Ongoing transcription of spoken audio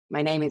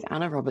My name is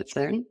Anna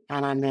Robertson,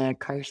 and I'm the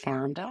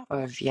co-founder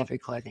of Yevu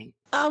Clothing.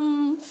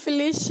 I'm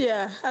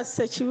Felicia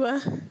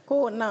Asachiwa,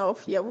 co-owner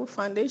of Yevu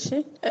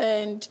Foundation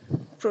and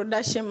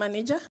production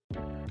manager.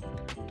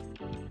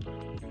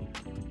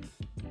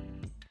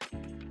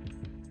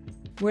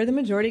 We're the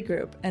Majority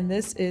Group, and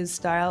this is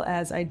Style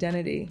as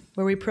Identity,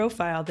 where we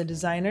profile the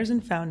designers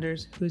and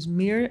founders whose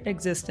mere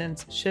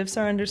existence shifts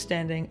our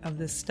understanding of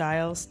the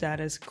style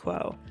status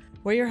quo.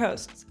 We're your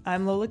hosts.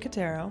 I'm Lola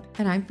Cotero.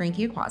 And I'm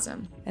Frankie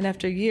Aquazum. And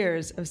after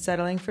years of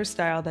settling for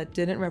style that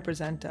didn't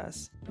represent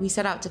us, we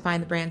set out to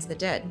find the brands that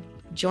did.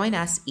 Join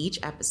us each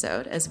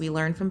episode as we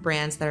learn from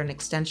brands that are an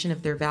extension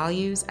of their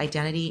values,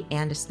 identity,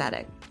 and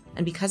aesthetic.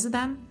 And because of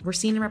them, we're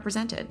seen and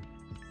represented.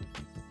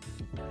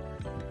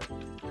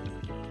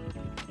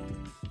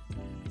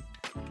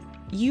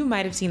 You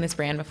might have seen this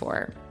brand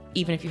before,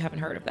 even if you haven't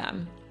heard of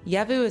them.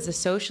 Yevu is a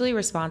socially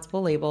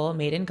responsible label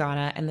made in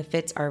Ghana, and the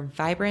fits are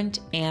vibrant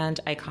and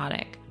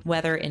iconic.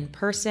 Whether in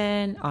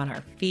person, on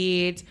our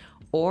feeds,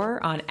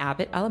 or on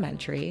Abbott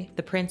Elementary,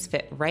 the prints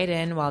fit right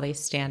in while they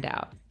stand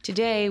out.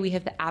 Today, we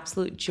have the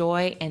absolute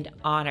joy and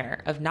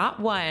honor of not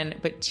one,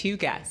 but two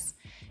guests.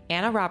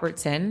 Anna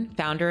Robertson,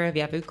 founder of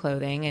Yevu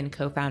Clothing and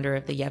co-founder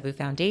of the Yevu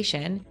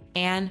Foundation,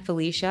 and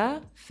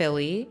Felicia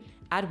Philly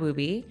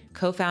Adwubi,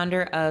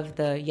 co-founder of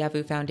the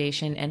Yevu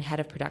Foundation and head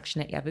of production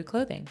at Yevu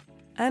Clothing.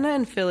 Anna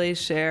and Philly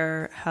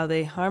share how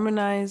they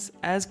harmonize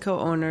as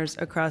co-owners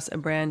across a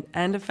brand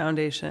and a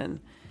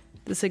foundation,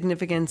 the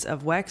significance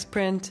of wax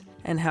print,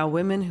 and how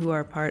women who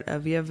are part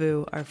of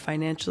Yevu are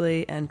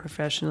financially and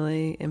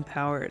professionally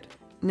empowered.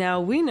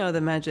 Now, we know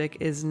the magic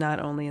is not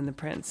only in the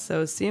prints,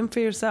 so see them for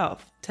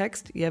yourself.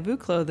 Text Yevu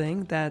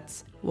Clothing,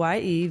 that's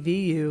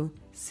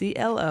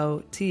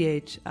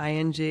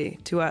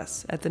YEVUCLOTHING, to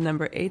us at the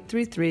number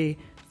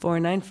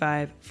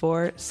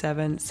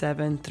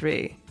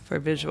 833-495-4773 for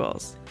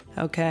visuals.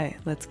 Okay,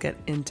 let's get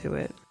into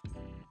it.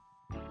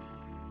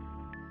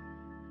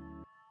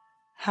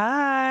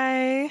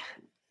 Hi.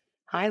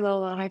 Hi,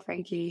 Lola. Hi,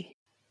 Frankie.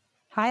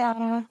 Hi,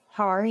 Anna.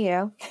 How are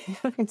you?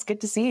 It's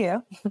good to see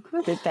you.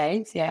 Good,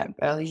 thanks. Yeah,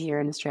 early here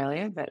in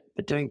Australia, but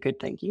doing good,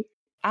 thank you.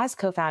 As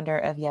co-founder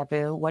of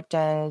Yevu, what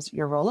does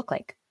your role look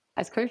like?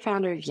 As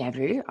co-founder of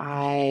Yevu,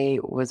 I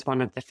was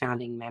one of the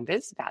founding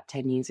members about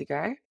 10 years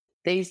ago.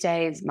 These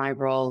days, my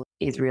role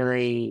is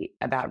really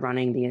about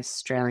running the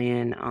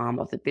Australian arm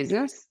of the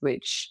business,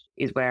 which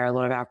is where a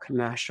lot of our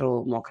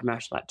more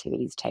commercial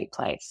activities take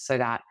place. So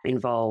that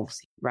involves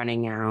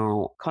running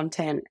our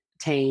content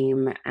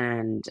team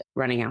and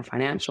running our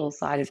financial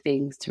side of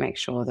things to make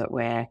sure that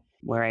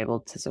we're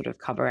able to sort of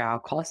cover our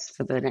costs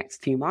for the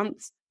next few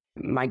months.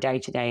 My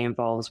day-to-day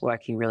involves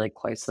working really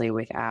closely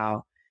with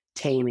our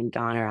team in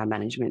Ghana, our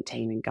management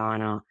team in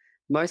Ghana,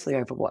 mostly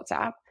over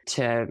WhatsApp,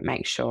 to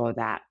make sure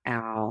that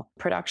our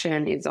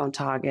production is on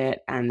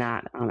target and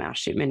that our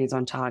shipment is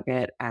on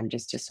target, and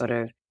just sort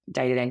of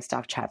day-to-day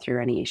stuff, chat through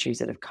any issues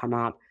that have come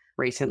up.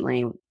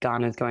 Recently,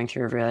 Ghana is going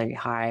through a really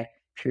high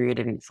period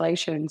of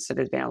inflation, so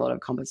there's been a lot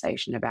of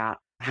conversation about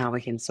how we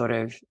can sort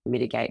of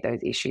mitigate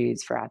those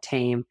issues for our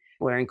team.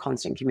 We're in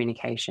constant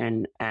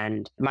communication,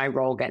 and my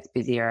role gets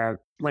busier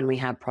when we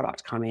have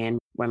product come in,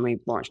 when we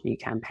launch new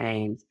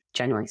campaigns,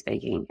 generally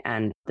speaking,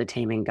 and the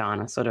team in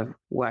Ghana sort of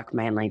work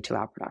mainly to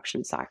our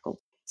production cycle.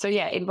 So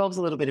yeah, it involves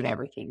a little bit of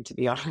everything, to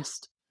be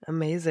honest.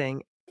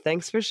 Amazing.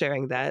 Thanks for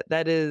sharing that.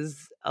 That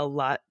is a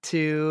lot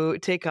to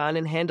take on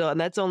and handle. And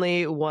that's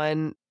only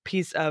one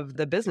piece of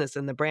the business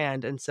and the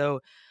brand. And so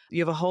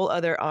you have a whole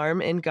other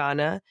arm in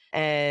Ghana,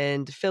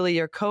 and Philly,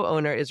 your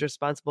co-owner, is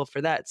responsible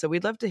for that. So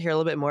we'd love to hear a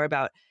little bit more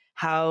about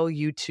how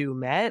you two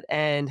met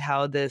and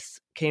how this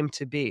came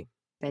to be.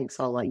 Thanks,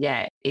 Lola.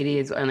 Yeah, it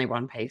is only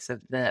one piece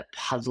of the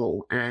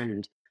puzzle.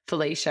 And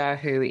Felicia,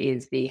 who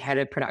is the head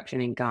of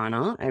production in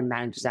Ghana and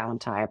manages our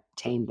entire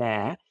team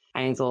there,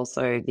 and is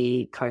also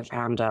the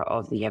co-founder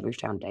of the Yevu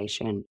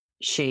Foundation,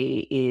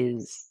 she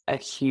is a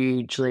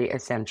hugely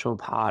essential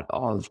part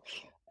of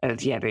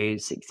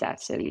Yevu's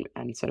success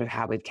and sort of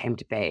how we came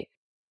to be.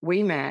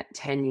 We met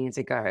 10 years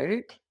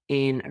ago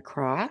in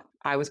Accra.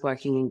 I was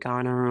working in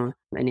Ghana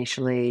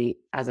initially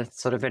as a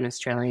sort of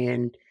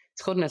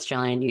it's called an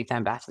Australian Youth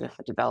Ambassador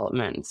for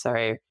Development.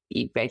 So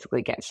you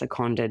basically get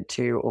seconded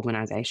to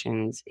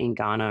organizations in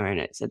Ghana, and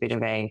it's a bit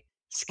of a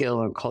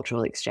skill and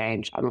cultural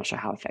exchange. I'm not sure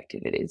how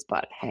effective it is,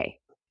 but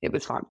hey, it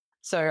was fun.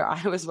 So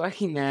I was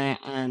working there,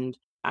 and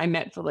I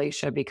met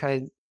Felicia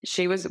because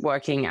she was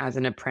working as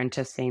an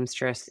apprentice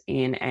seamstress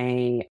in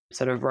a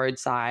sort of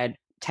roadside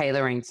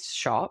tailoring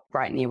shop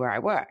right near where I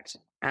worked.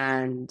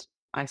 And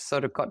I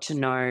sort of got to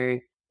know,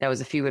 there was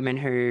a few women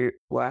who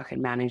work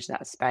and manage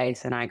that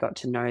space, and I got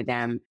to know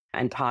them.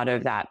 And part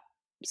of that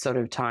sort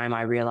of time,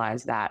 I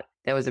realized that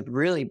there was a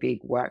really big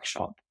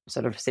workshop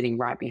sort of sitting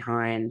right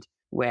behind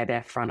where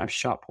their front of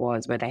shop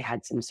was, where they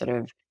had some sort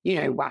of,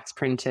 wax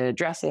printed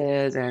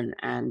dresses and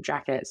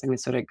jackets and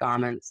sort of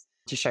garments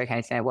to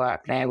showcase their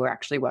work. They were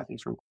actually working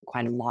from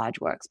quite a large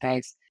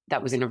workspace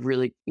that was in a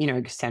really,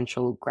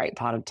 central, great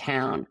part of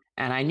town.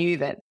 And I knew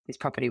that this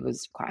property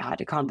was quite hard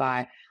to come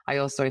by. I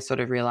also sort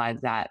of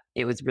realized that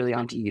it was really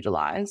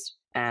underutilized.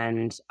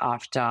 And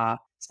after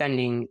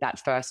spending that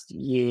first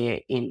year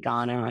in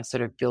Ghana, I was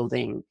sort of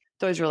building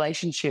those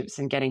relationships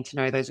and getting to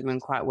know those women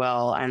quite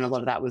well. And a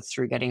lot of that was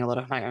through getting a lot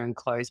of my own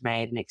clothes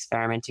made and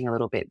experimenting a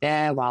little bit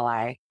there while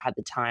I had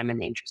the time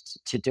and the interest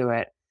to do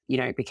it.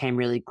 It became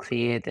really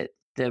clear that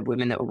the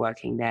women that were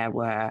working there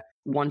were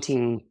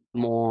wanting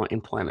more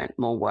employment,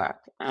 more work,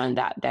 and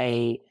that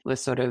they were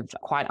sort of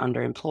quite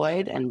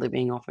underemployed and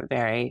living off a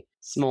very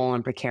small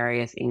and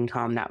precarious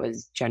income that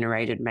was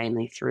generated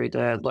mainly through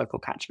the local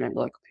catchment,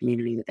 local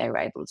community that they were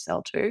able to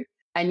sell to.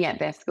 And yet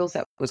their skill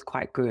set was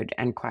quite good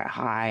and quite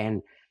high,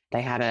 and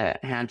they had a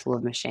handful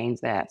of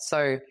machines there.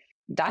 So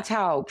that's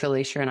how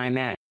Felicia and I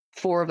met.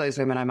 4 of those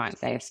women, I might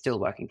say, are still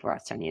working for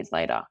us 10 years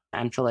later.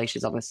 And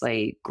Felicia's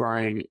obviously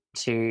grown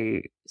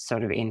to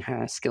sort of in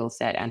her skill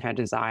set and her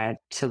desire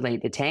to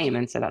lead the team.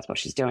 And so that's what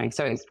she's doing.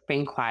 So it's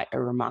been quite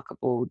a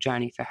remarkable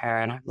journey for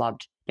her, and I've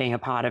loved being a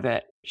part of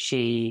it.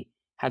 She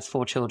has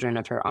 4 children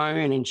of her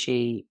own, and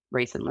she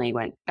recently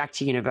went back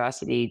to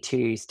university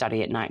to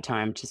study at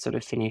nighttime to sort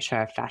of finish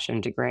her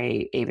fashion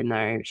degree, even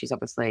though she's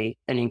obviously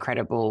an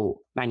incredible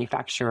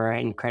manufacturer,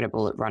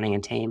 incredible at running a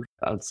team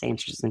of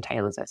seamstresses and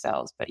tailors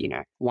herself, but,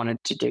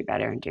 wanted to do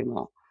better and do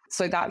more.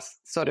 So that's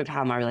sort of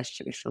how my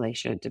relationship with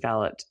Felicia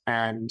developed.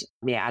 And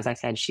yeah, as I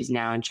said, she's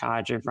now in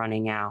charge of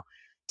running our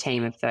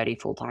team of 30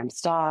 full-time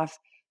staff.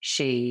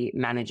 She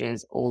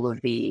manages all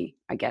of the,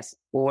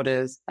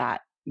 orders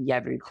that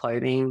Yevu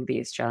Clothing, the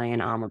Australian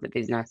arm of the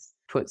business,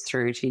 puts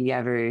through to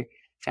Yevu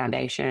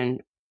Foundation.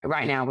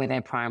 Right now, we're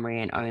their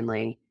primary and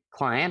only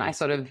client. I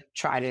sort of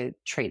try to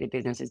treat the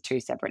business as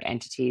 2 separate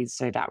entities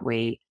so that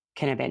we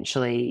can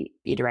eventually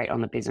iterate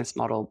on the business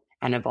model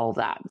and evolve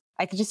that.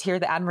 I could just hear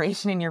the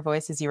admiration in your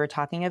voice as you were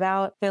talking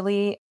about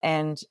Philly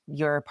and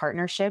your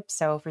partnership.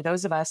 So for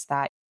those of us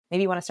that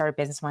maybe want to start a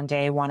business one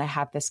day, want to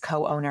have this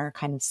co-owner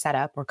kind of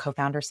setup or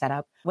co-founder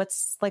setup,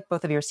 what's like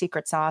both of your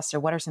secret sauce, or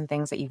what are some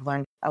things that you've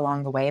learned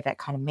along the way that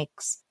kind of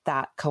makes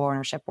that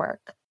co-ownership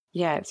work?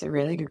 Yeah, it's a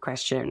really good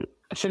question.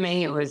 For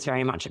me, it was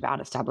very much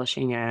about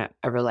establishing a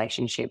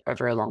relationship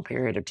over a long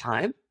period of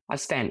time. I've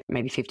spent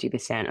maybe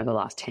 50% of the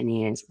last 10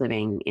 years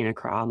living in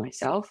Accra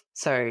myself.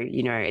 So,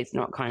 it's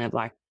not kind of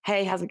like,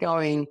 hey, how's it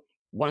going?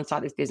 Want to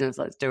start this business?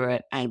 Let's do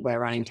it. And we're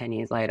running 10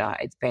 years later.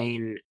 It's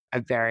been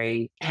a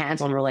very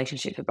hands-on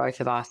relationship for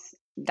both of us.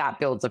 That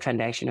builds a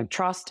foundation of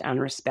trust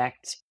and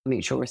respect,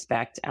 mutual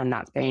respect. And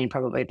that's been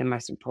probably the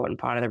most important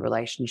part of the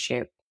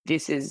relationship.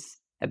 This is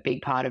a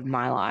big part of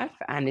my life,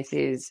 and this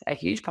is a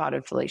huge part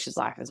of Felicia's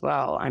life as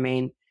well. I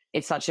mean,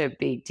 it's such a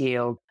big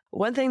deal.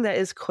 One thing that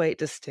is quite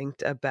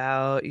distinct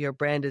about your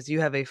brand is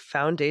you have a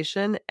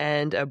foundation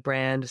and a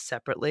brand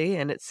separately.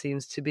 And it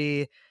seems to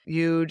be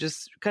you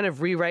just kind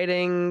of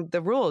rewriting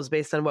the rules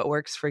based on what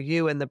works for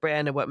you and the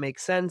brand and what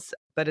makes sense.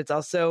 But it's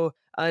also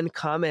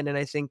uncommon. And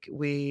I think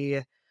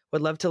we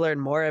would love to learn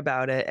more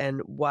about it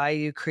and why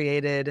you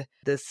created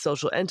this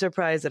social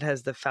enterprise that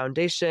has the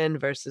foundation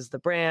versus the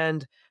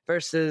brand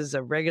versus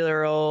a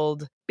regular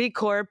old B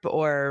Corp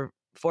or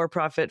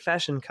for-profit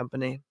fashion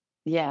company.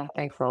 Yeah,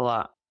 thanks a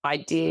lot. I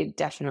did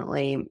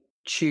definitely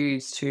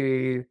choose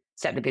to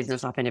set the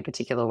business up in a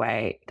particular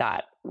way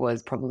that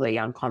was probably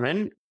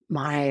uncommon.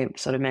 My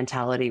sort of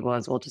mentality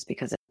was, well, just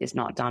because it's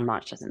not done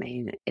much doesn't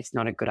mean it's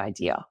not a good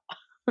idea.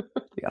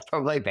 That's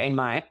probably been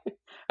my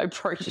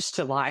approach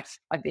to life,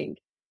 I think.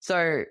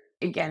 So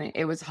again,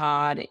 it was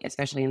hard,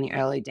 especially in the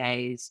early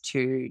days,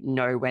 to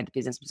know where the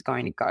business was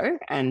going to go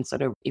and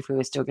sort of if we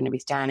were still going to be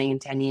standing in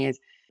 10 years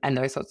and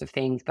those sorts of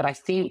things. But I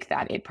think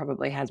that it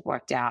probably has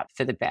worked out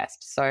for the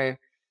best. So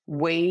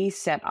we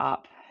set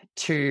up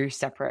 2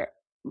 separate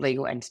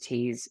legal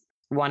entities,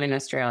 one in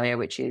Australia,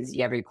 which is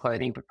Yevu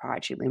Clothing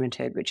Proprietary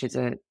Limited, which is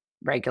a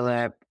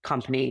regular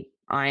company.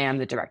 I am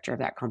the director of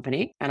that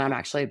company, and I'm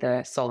actually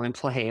the sole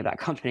employee of that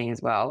company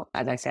as well.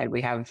 As I said,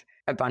 we have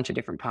a bunch of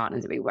different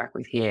partners that we work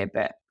with here,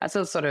 but that's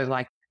sort of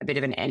like a bit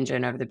of an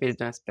engine of the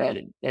business, but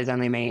there's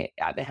only me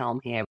at the helm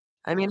here.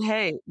 I mean,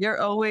 hey, you're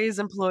always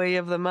employee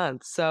of the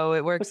month, so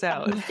it works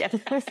out.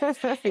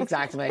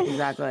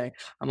 Exactly.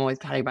 I'm always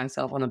patting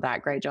myself on the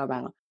back. Great job,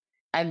 Anna.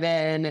 And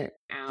then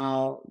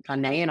our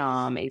Ghanaian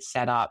arm is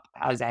set up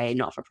as a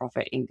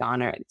not-for-profit in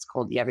Ghana. It's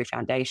called the Yevu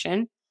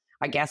Foundation.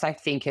 I guess I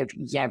think of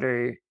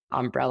Yevu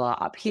umbrella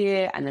up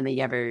here and then the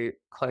Yevu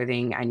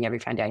Clothing and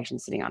Yevu Foundation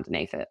sitting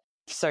underneath it.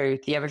 So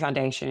the Yevu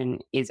Foundation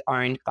is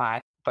owned by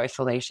both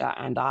Felicia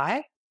and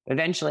I.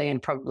 Eventually,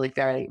 and probably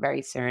very,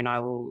 very soon, I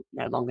will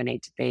no longer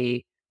need to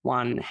be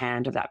one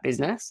hand of that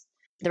business.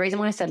 The reason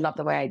why I said love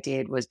the way I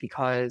did was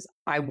because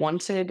I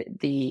wanted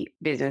the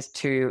business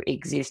to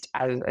exist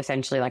as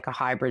essentially like a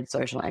hybrid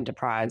social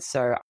enterprise.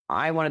 So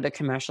I wanted the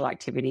commercial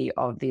activity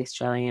of the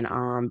Australian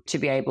arm to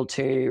be able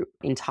to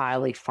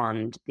entirely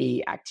fund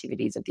the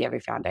activities of the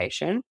Yevu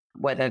Foundation,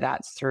 whether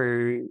that's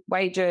through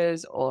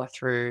wages or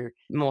through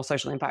more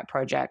social impact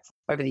projects.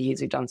 Over the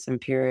years, we've done some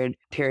period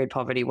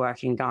poverty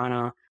work in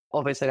Ghana.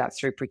 Obviously, that's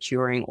through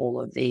procuring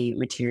all of the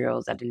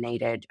materials that are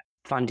needed,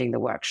 funding the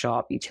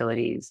workshop,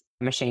 utilities,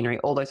 machinery,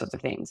 all those sorts of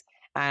things.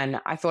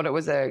 And I thought it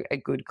was a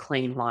good,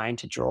 clean line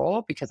to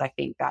draw, because I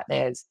think that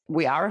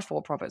we are a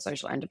for-profit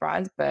social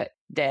enterprise, but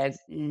there's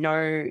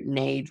no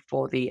need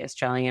for the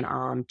Australian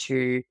arm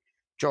to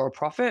draw a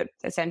profit,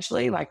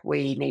 essentially. Like,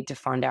 we need to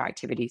fund our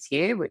activities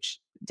here, which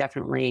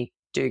definitely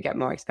do get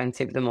more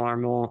expensive the more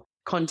and more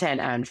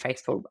content and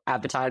Facebook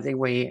advertising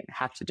we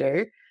have to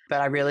do.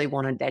 But I really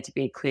wanted there to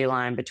be a clear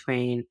line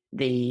between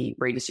the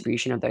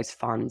redistribution of those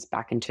funds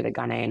back into the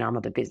Ghanaian arm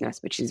of the business,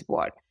 which is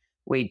what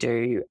we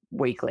do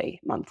weekly,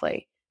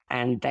 monthly.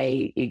 And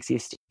they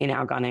exist in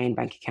our Ghanaian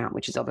bank account,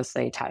 which is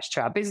obviously attached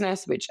to our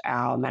business, which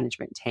our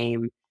management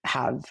team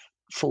have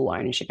full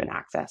ownership and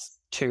access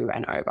to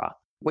and over.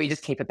 We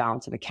just keep a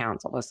balance of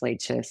accounts, obviously,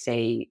 to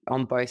see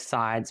on both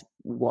sides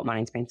what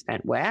money's been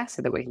spent where,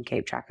 so that we can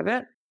keep track of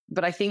it.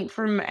 But I think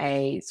from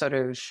a sort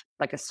of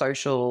like a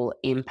social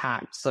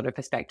impact sort of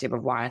perspective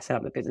of why I set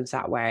up the business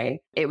that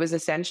way, it was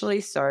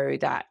essentially so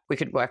that we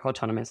could work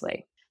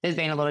autonomously. There's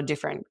been a lot of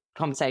different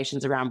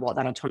conversations around what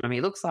that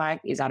autonomy looks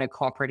like. Is that a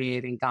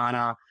cooperative in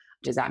Ghana?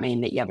 Does that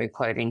mean that Yevu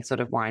Clothing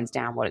sort of winds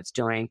down what it's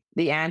doing?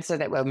 The answer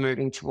that we're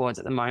moving towards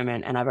at the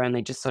moment, and I've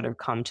only just sort of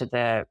come to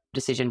the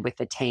decision with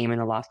the team in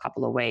the last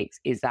couple of weeks,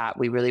 is that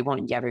we really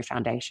want Yevu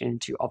Foundation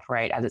to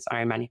operate as its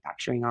own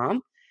manufacturing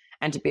arm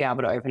and to be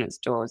able to open its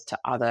doors to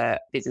other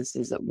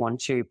businesses that want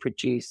to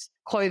produce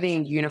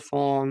clothing,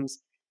 uniforms,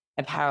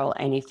 apparel,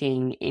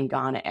 anything in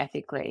Ghana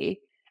ethically.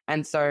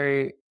 And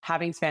so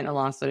having spent the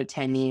last sort of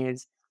 10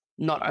 years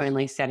not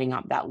only setting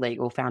up that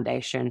legal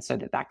foundation so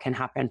that that can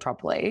happen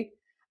properly,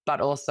 but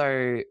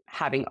also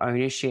having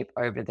ownership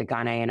over the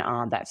Ghanaian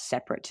arm that's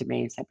separate to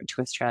me and separate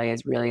to Australia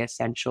is really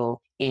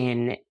essential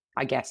in,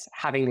 I guess,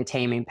 having the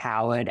team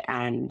empowered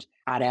and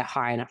at a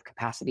high enough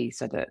capacity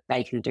so that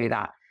they can do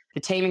that. The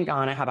team in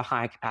Ghana have a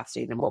higher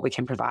capacity than what we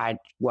can provide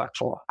work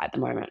for at the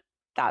moment.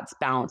 That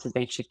balance has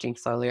been shifting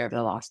slowly over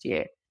the last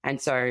year. And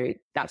so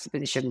that's the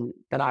position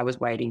that I was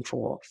waiting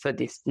for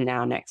this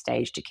now next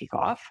stage to kick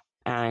off.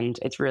 And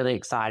it's really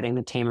exciting.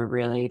 The team are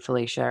really,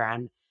 Felicia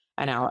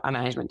and our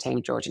management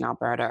team, George and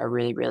Alberta, are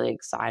really, really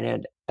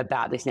excited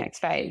about this next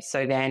phase.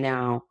 So they're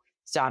now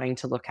starting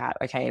to look at,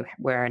 okay,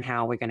 where and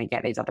how we're going to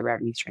get these other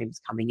revenue streams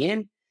coming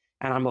in.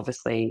 And I'm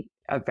obviously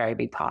a very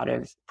big part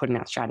of putting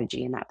that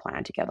strategy and that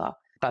plan together.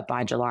 But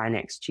by July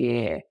next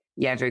year,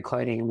 Yevu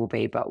Clothing will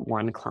be but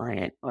one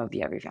client of the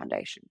Yevu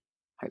Foundation,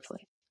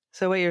 hopefully.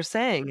 So what you're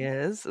saying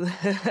is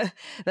that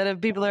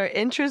if people are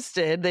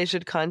interested, they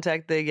should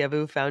contact the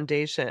Yevu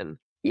Foundation.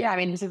 Yeah, I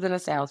mean, this isn't a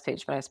sales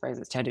pitch, but I suppose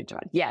it's turned into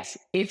one. Yes,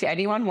 if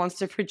anyone wants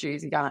to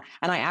produce Ghana,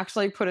 and I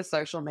actually put a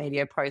social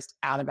media post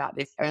out about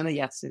this only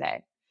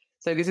yesterday.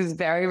 So this is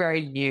very,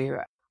 very new.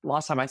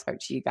 Last time I spoke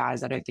to you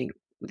guys, I don't think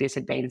this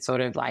had been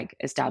sort of like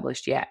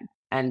established yet.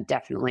 And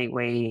definitely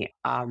we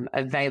are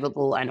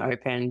available and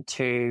open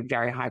to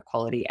very high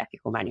quality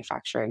ethical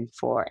manufacturing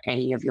for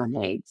any of your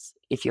needs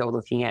if you're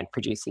looking at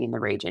producing in the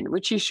region,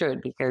 which you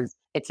should, because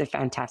it's a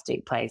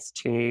fantastic place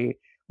to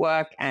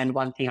work. And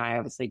one thing I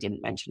obviously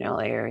didn't mention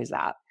earlier is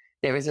that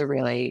there is a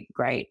really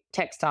great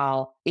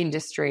textile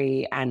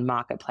industry and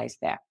marketplace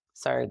there.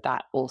 So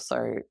that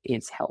also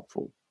is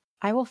helpful.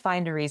 I will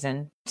find a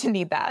reason to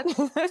need that.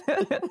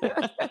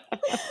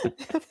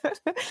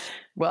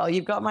 Well,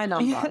 you've got my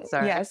number.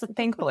 So yes,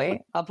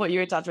 thankfully. I'll put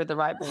you in touch with the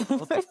right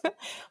people.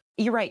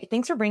 You're right.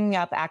 Thanks for bringing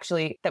up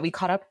actually that we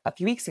caught up a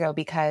few weeks ago,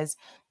 because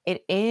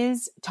it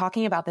is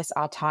talking about this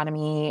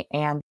autonomy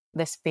and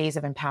this phase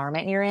of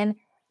empowerment you're in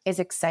is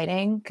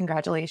exciting.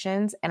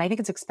 Congratulations. And I think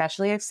it's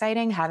especially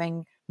exciting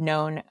having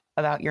known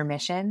about your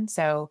mission.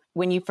 So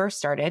when you first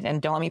started,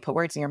 and don't let me put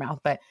words in your mouth,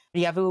 but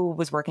Yevu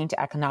was working to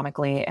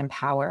economically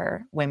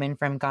empower women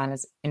from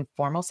Ghana's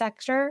informal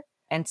sector.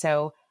 And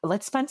so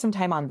let's spend some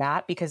time on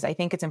that, because I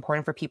think it's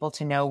important for people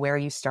to know where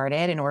you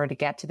started in order to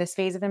get to this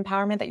phase of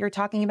empowerment that you're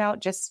talking about,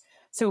 just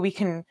so we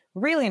can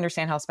really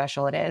understand how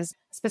special it is,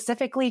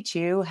 specifically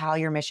to how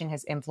your mission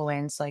has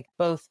influenced like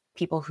both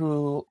people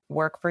who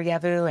work for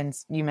Yevu, and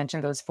you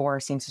mentioned those 4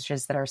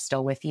 seamstresses that are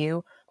still with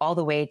you, all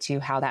the way to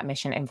how that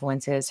mission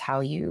influences how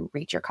you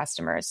reach your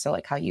customers. So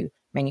like how you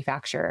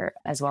manufacture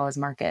as well as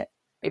market.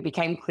 It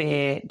became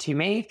clear to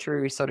me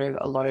through sort of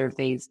a lot of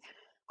these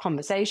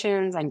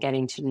conversations and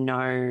getting to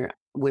know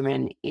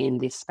women in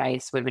this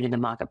space, women in the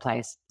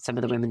marketplace, some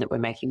of the women that were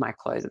making my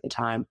clothes at the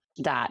time,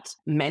 that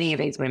many of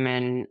these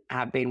women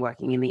have been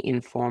working in the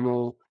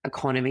informal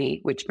economy,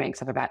 which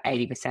makes up about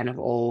 80% of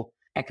all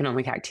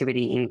economic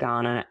activity in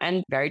Ghana.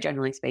 And very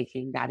generally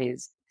speaking, that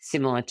is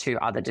similar to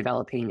other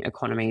developing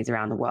economies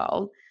around the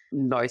world.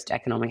 Most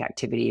economic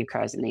activity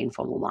occurs in the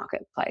informal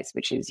marketplace,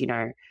 which is,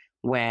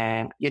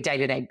 where your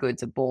day-to-day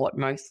goods are bought,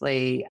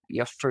 mostly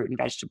your fruit and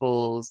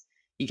vegetables,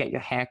 you get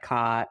your hair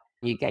cut,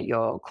 you get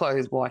your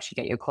clothes washed, you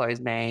get your clothes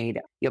made,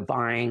 you're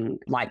buying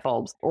light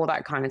bulbs, all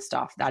that kind of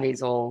stuff. That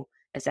is all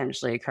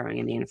essentially occurring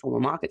in the informal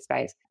market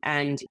space.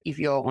 And if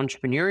you're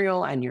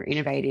entrepreneurial and you're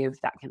innovative,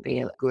 that can be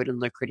a good and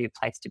lucrative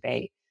place to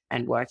be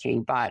and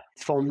working. But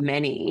for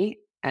many,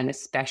 and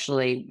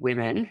especially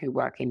women who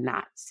work in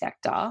that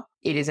sector,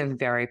 it is a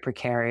very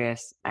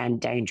precarious and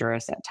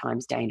dangerous, at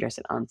times dangerous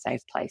and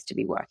unsafe place to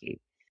be working.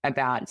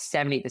 about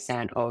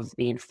 70% of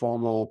the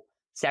informal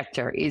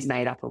sector is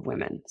made up of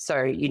women.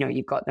 So,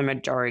 you've got the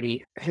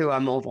majority who are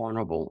more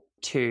vulnerable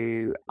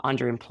to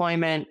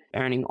underemployment,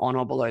 earning on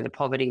or below the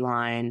poverty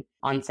line,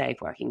 unsafe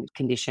working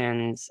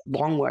conditions,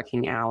 long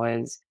working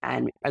hours,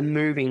 and a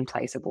moving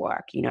place of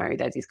work.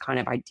 There's this kind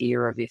of idea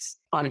of this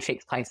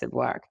unfixed place of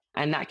work.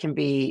 And that can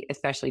be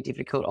especially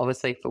difficult,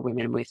 obviously, for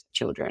women with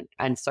children.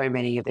 And so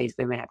many of these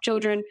women have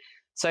children.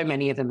 So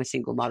many of them are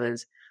single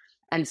mothers.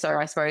 And so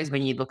I suppose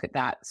when you look at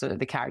that, sort of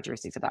the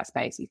characteristics of that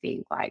space, you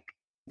think like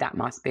that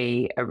must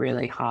be a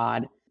really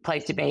hard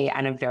place to be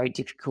and a very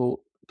difficult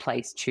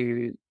place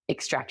to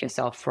extract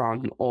yourself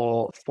from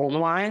or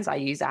formalize. I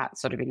use that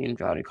sort of in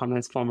inverted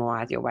commas,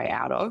 formalize your way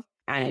out of.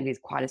 And it is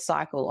quite a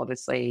cycle.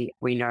 Obviously,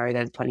 we know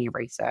there's plenty of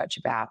research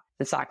about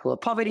the cycle of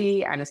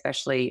poverty, and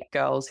especially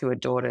girls who are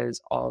daughters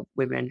of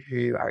women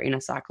who are in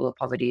a cycle of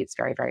poverty. It's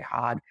very, very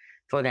hard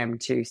for them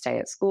to stay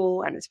at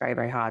school, and it's very,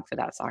 very hard for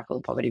that cycle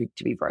of poverty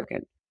to be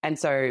broken. And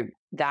so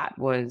that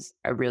was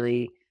a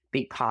really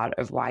big part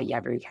of why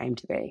Yevu came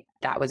to be.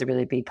 That was a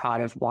really big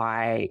part of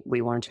why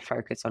we wanted to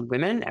focus on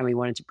women and we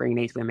wanted to bring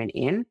these women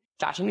in.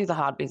 Fashion is a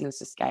hard business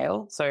to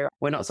scale. So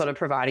we're not sort of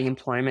providing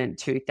employment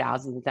to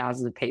thousands and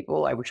thousands of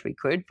people. I wish we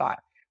could, but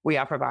we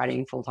are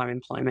providing full-time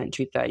employment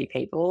to 30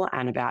 people,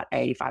 and about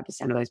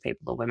 85% of those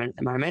people are women at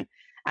the moment.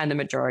 And the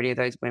majority of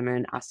those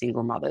women are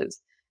single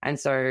mothers. And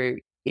so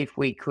if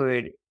we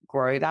could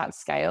grow that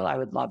scale, I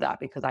would love that,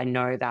 because I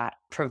know that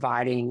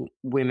providing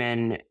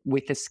women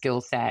with the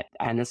skill set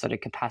and the sort of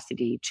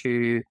capacity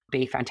to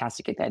be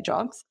fantastic at their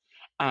jobs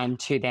and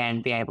to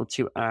then be able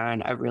to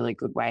earn a really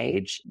good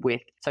wage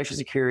with social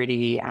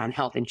security and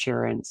health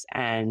insurance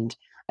and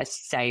a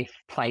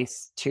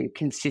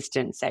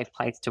consistent safe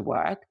place to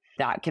work,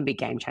 that can be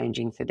game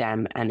changing for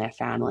them and their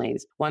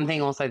families. One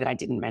thing also that I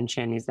didn't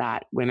mention is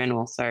that women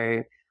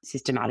also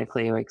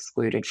systematically are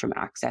excluded from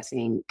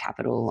accessing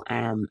capital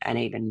and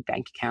even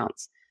bank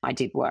accounts. I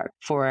did work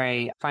for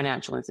a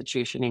financial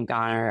institution in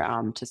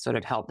Ghana to sort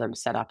of help them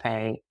set up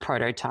a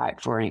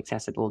prototype for an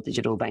accessible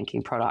digital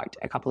banking product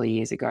a couple of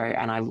years ago.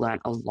 And I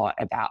learned a lot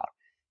about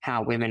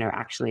how women are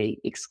actually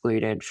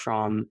excluded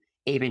from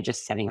even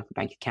just setting up a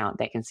bank account.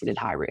 They're considered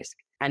high risk.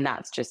 And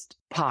that's just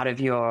part of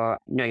your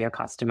know your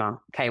customer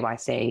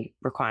KYC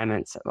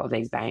requirements of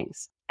these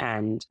banks.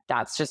 And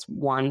that's just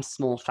one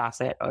small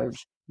facet of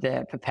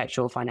the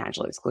perpetual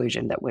financial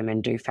exclusion that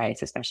women do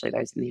face, especially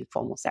those in the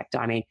informal sector.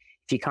 I mean,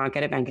 if you can't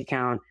get a bank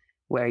account,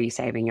 where are you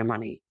saving your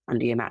money?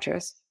 Under your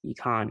mattress? You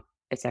can't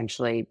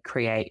essentially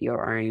create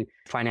your own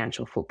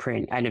financial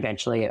footprint and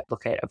eventually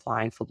look at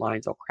applying for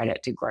loans or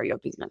credit to grow your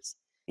business.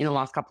 In the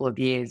last couple of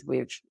years,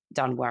 we've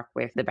done work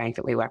with the bank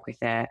that we work with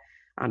there,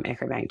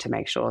 EcoBank, to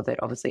make sure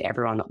that obviously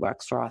everyone that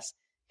works for us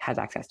has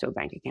access to a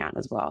bank account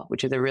as well,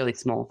 which is a really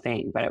small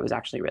thing, but it was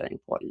actually really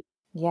important.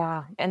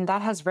 Yeah. And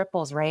that has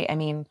ripples, right? I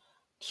mean,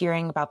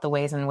 hearing about the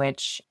ways in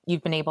which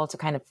you've been able to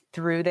kind of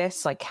through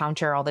this, like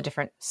counter all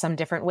the some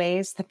different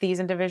ways that these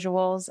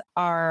individuals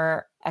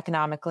are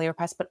economically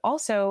oppressed, but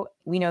also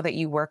we know that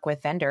you work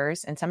with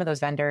vendors, and some of those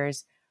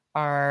vendors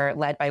are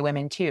led by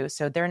women too.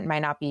 So there might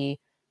not be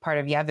part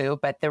of Yevu,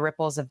 but the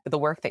ripples of the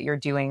work that you're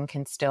doing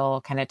can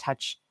still kind of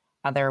touch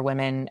other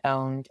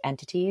women-owned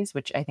entities,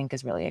 which I think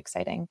is really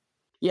exciting.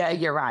 Yeah,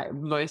 you're right.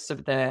 Most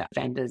of the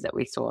vendors that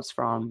we source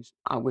from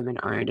are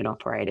women-owned and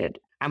operated.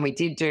 And we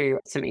did do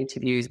some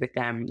interviews with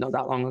them not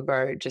that long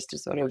ago, just to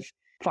sort of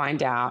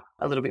find out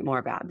a little bit more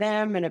about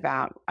them and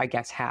about, I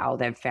guess, how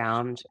they've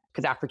found,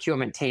 because our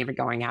procurement team are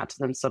going out to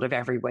them sort of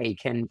every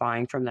week and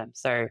buying from them.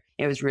 So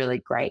it was really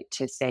great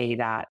to see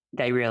that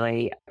they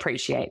really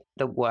appreciate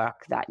the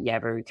work that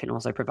Yevu can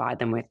also provide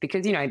them with,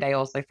 because, they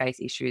also face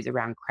issues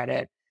around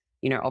credit,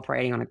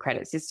 operating on a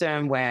credit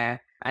system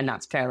where, and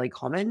that's fairly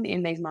common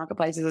in these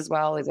marketplaces as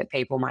well, is that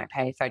people might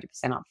pay 30%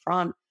 up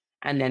front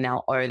and then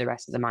they'll owe the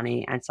rest of the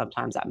money. And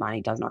sometimes that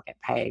money does not get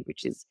paid,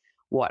 which is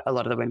what a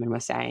lot of the women were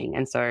saying.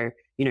 And so,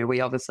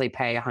 we obviously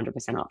pay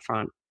 100% up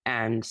front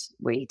and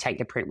we take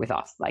the print with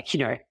us.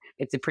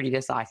 It's a pretty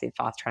decisive,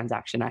 fast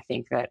transaction. I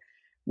think that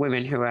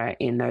women who are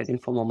in those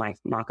informal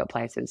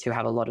marketplaces who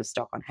have a lot of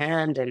stock on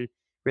hand and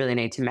really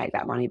need to make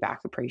that money back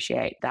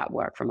appreciate that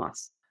work from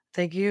us.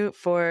 Thank you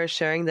for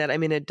sharing that. I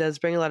mean, it does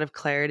bring a lot of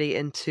clarity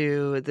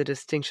into the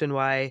distinction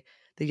why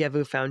the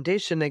Yevu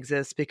Foundation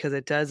exists, because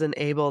it does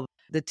enable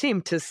the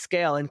team to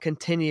scale and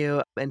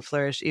continue and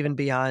flourish even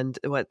beyond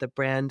what the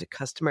brand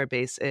customer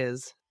base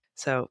is.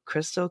 So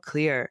crystal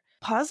clear.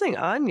 Pausing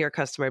on your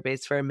customer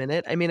base for a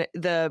minute. I mean,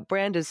 the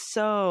brand is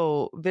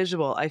so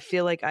visual. I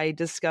feel like I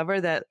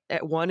discover that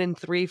 1 in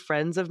 3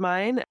 friends of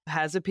mine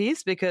has a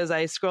piece because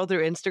I scroll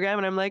through Instagram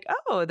and I'm like,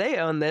 oh, they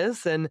own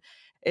this. And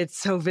it's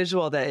so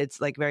visual that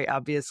it's like very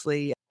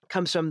obviously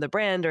comes from the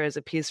brand or is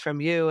a piece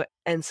from you.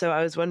 And so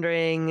I was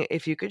wondering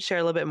if you could share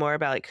a little bit more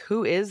about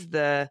who is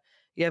the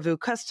Yevu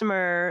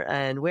customer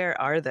and where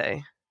are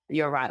they?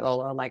 You're right,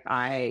 Lola.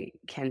 I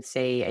can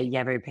see a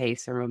Yevu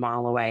piece from a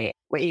mile away.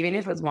 Well, even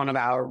if it's one of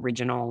our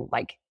original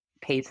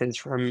pieces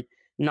from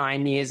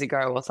 9 years ago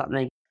or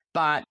something,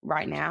 But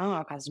right now,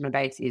 our customer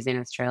base is in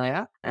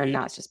Australia, and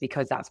that's just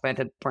because that's where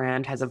the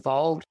brand has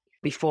evolved.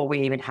 Before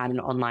we even had an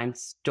online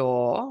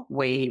store,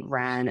 we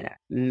ran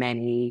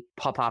many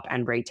pop-up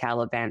and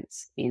retail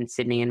events in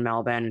Sydney and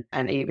Melbourne.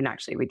 And even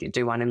actually, we did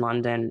do one in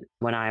London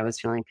when I was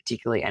feeling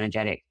particularly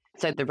energetic.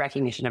 So the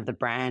recognition of the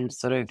brand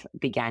sort of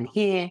began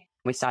here.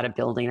 We started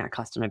building that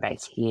customer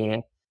base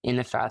here in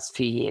the first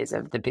few years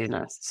of the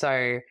business.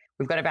 So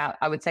we've got about,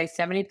 I would say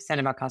 70%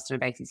 of our customer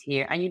base is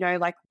here. And,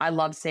 like, I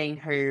love seeing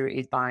who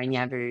is buying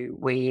Yevu.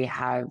 We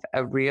have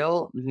a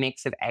real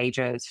mix of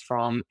ages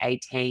from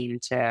 18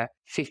 to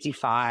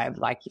 55.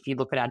 Like, if you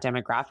look at our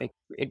demographic,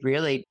 it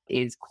really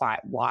is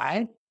quite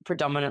wide.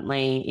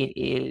 Predominantly, it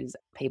is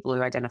people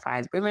who identify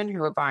as women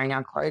who are buying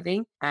our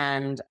clothing,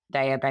 and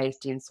they are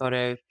based in sort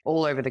of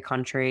all over the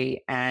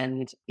country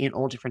and in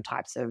all different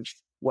types of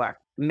work.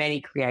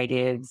 Many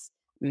creatives,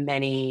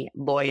 many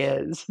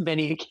lawyers,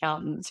 many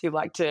accountants who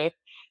like to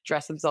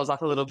dress themselves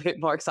up a little bit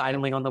more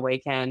excitingly on the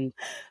weekend.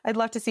 I'd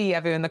love to see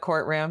Yevu in the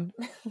courtroom.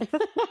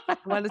 I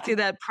want to see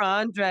that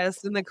prawn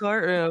dress in the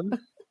courtroom.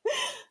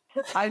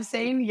 I've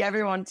seen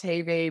Yevu on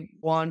TV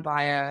worn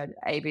by an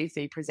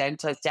ABC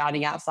presenter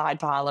standing outside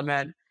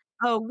Parliament.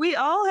 Oh, we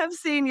all have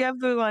seen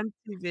Yevu on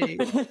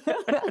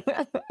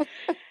TV.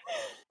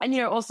 And,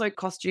 also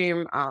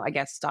costume,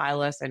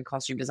 stylists and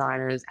costume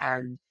designers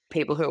and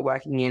people who are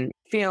working in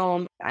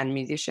film and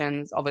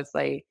musicians.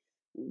 Obviously,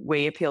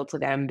 we appeal to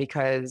them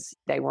because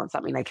they want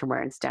something they can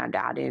wear and stand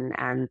out in.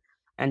 And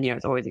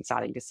it's always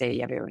exciting to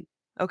see Yevu.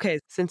 Okay,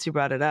 since you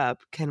brought it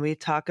up, can we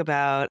talk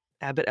about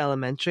Abbott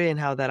Elementary and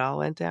how that all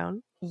went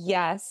down?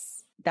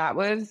 Yes. That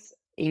was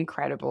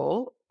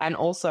incredible. And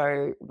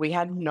also, we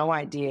had no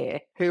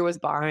idea who was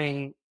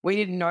buying. We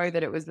didn't know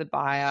that it was the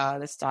buyer,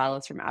 the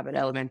stylist from Abbott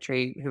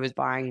Elementary, who was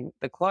buying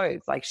the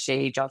clothes. Like,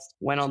 she just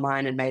went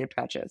online and made a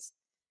purchase.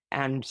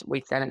 And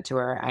we sent it to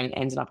her and it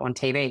ended up on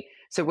TV.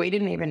 So we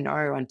didn't even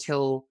know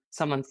until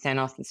someone sent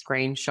us the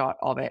screenshot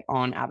of it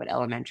on Abbott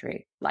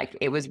Elementary. Like,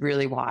 it was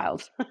really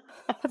wild.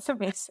 That's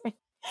amazing.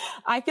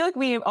 I feel like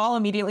we all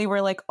immediately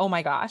were like, oh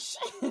my gosh,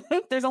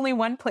 there's only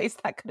one place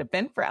that could have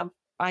been from.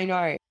 I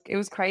know. It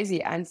was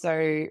crazy. And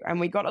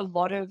we got a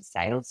lot of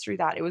sales through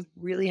that. It was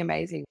really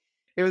amazing.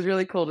 It was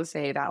really cool to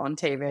see that on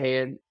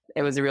TV. And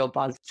it was a real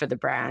buzz for the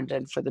brand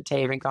and for the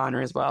team in Ghana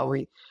as well.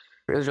 It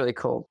was really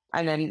cool.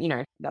 And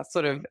then, that's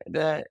sort of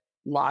the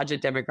larger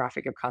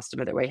demographic of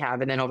customer that we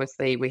have. And then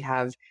obviously we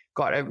have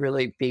got a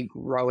really big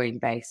growing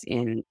base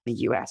in the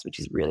US, which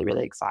is really,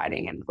 really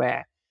exciting. And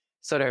we're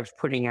sort of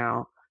putting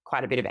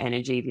quite a bit of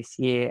energy this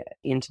year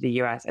into the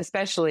US,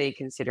 especially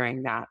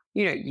considering that,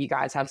 you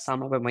guys have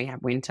summer when we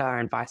have winter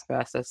and vice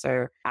versa.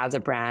 So as a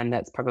brand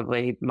that's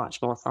probably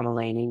much more summer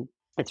leaning,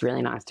 it's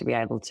really nice to be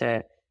able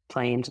to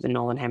play into the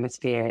Northern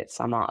Hemisphere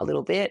summer a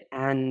little bit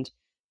and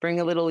bring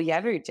a little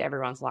Yevu to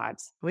everyone's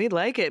lives. We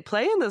like it.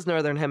 Play in this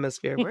Northern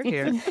Hemisphere. We're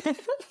here.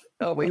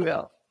 Oh, we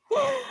will.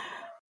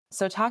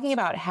 So talking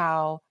about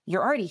how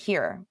you're already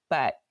here,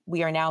 but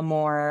we are now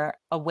more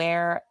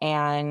aware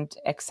and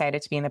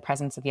excited to be in the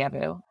presence of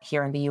Yevu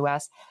here in the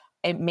US.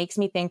 It makes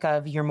me think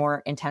of your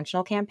more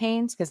intentional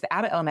campaigns, because the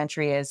Abbott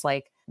Elementary is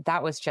like,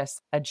 that was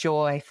just a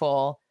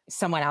joyful,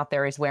 someone out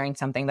there is wearing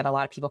something that a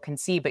lot of people can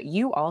see. But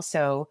you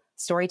also,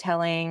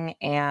 storytelling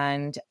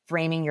and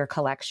framing your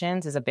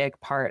collections is a big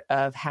part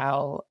of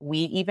how we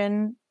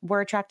even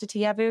were attracted to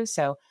Yevu.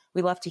 So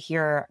we love to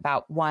hear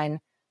about,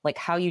 one, like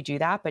how you do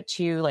that, but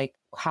two, like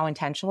how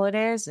intentional it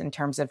is in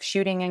terms of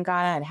shooting in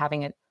Ghana and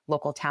having a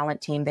local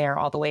talent team there,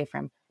 all the way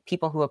from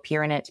people who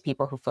appear in it to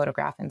people who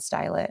photograph and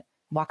style it.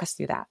 Walk us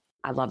through that.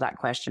 I love that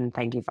question.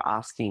 Thank you for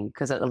asking,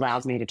 because it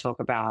allows me to talk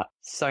about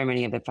so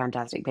many of the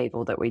fantastic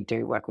people that we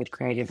do work with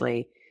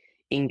creatively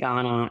in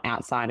Ghana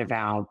outside of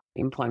our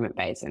employment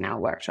base and our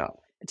workshop.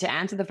 To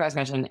answer the first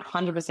question,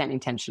 100%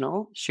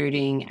 intentional.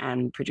 Shooting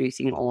and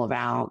producing all of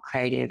our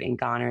creative in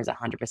Ghana is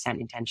 100%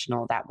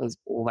 intentional. That was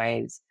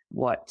always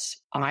what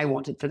I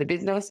wanted for the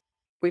business.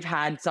 We've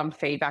had some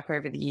feedback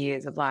over the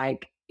years of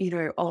like,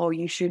 oh,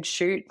 you should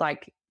shoot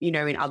like,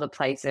 in other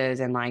places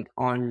and like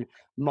on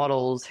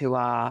models who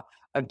are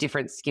of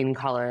different skin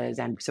colors,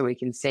 and so we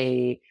can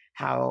see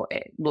how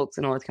it looks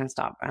and all this kind of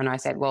stuff. And I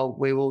said, well,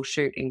 we will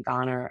shoot in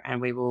Ghana and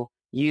we will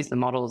use the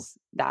models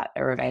that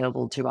are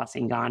available to us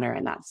in Ghana.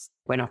 And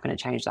we're not going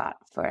to change that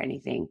for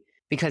anything,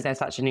 because there's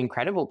such an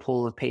incredible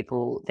pool of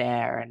people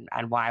there,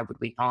 and why would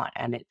we not?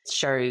 And it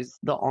shows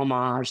the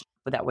homage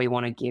that we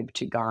want to give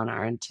to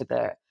Ghana and to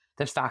the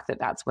fact that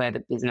that's where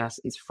the business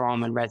is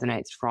from and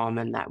resonates from,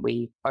 and that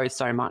we owe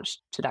so much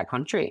to that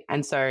country.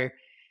 And so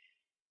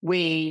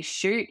we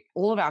shoot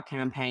all of our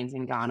campaigns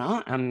in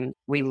Ghana.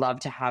 We love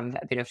to have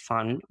a bit of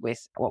fun with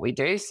what we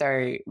do.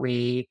 So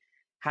we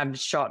have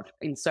shot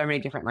in so many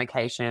different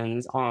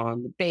locations,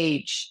 on the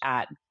beach,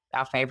 at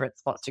our favorite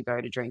spots to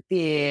go to drink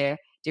beer,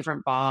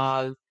 different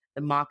bars,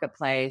 the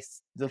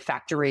marketplace, the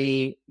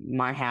factory,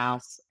 my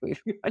house.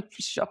 We've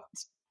shot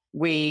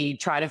we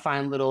try to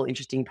find little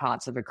interesting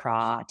parts of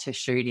Accra to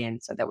shoot in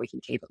so that we can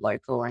keep it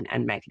local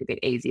and make it a bit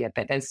easier.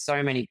 But there's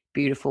so many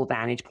beautiful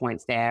vantage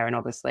points there. And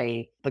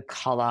obviously the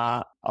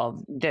color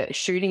of the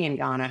shooting in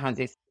Ghana has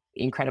this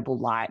incredible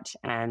light,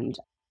 and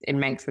it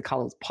makes the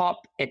colors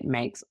pop. It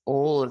makes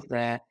all of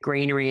the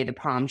greenery, the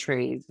palm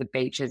trees, the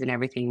beaches and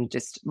everything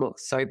just look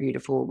so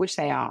beautiful, which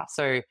they are.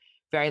 So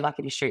very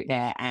lucky to shoot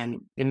there. And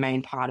the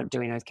main part of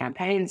doing those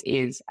campaigns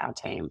is our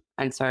team.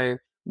 And so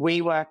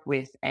we work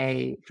with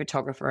a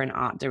photographer and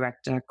art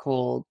director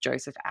called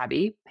Joseph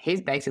Abbey.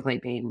 He's basically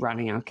been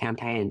running our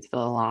campaigns for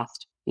the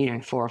last,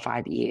 4 or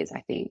 5 years,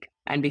 I think.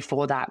 And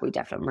before that, we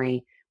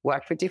definitely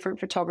worked with different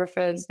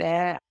photographers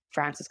there.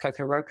 Francis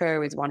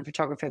Kokoroko is one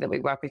photographer that we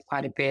work with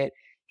quite a bit.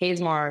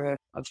 He's more of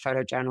a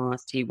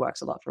photojournalist. He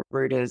works a lot for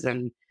Reuters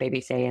and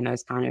BBC and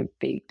those kind of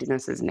big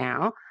businesses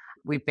now.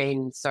 We've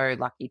been so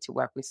lucky to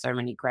work with so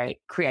many great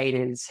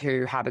creators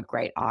who have a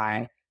great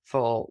eye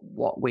for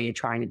what we're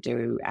trying to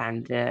do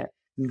and the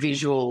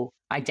visual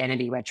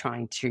identity we're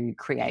trying to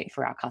create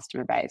for our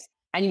customer base.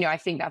 And, I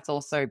think that's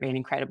also been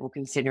incredible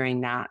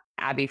considering that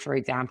Abby, for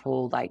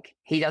example,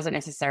 he doesn't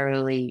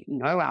necessarily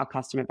know our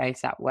customer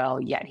base that well,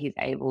 yet he's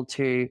able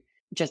to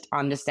just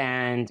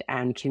understand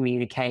and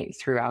communicate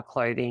through our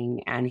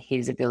clothing and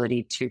his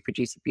ability to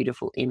produce a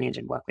beautiful image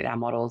and work with our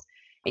models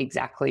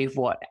exactly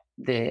what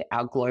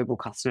our global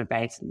customer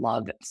base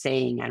love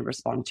seeing and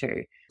respond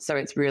to. So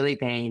it's really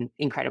been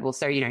incredible.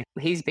 So,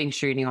 he's been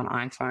shooting on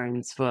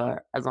iPhones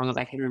for as long as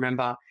I can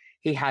remember.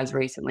 He has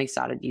recently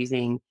started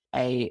using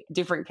a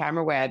different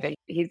camera where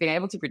he's been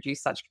able to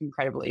produce such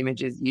incredible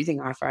images using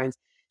iPhones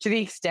to the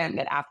extent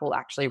that Apple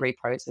actually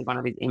reposted one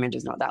of his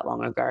images not that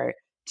long ago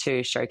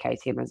to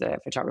showcase him as a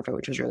photographer,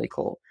 which was really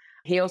cool.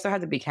 He also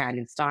has a big hand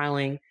in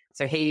styling.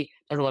 So he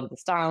does a lot of the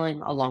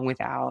styling along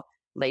with our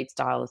lead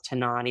stylist,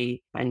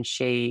 Tanani, and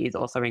she is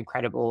also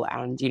incredible.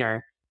 And,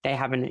 they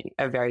have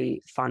a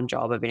very fun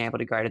job of being able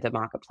to go to the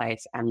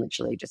marketplace and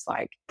literally just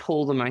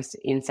pull the most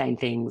insane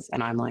things.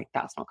 And I'm like,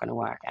 that's not going to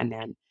work. And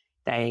then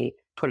they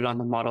put it on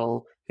the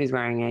model who's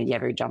wearing a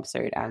Yevu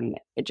jumpsuit and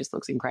it just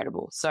looks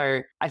incredible.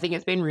 So I think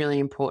it's been really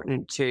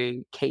important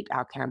to keep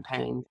our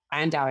campaign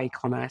and our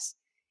e-commerce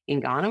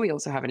in Ghana. We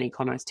also have an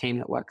e-commerce team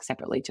that works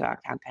separately to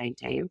our campaign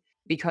team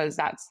because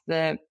that's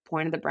the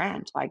point of the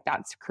brand.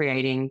 That's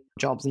creating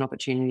jobs and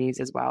opportunities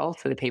as well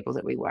for the people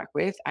that we work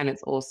with. And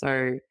it's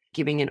also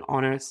giving an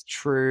honest,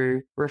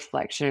 true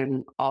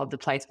reflection of the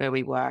place where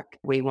we work.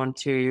 We want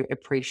to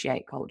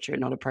appreciate culture,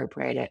 not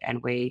appropriate it.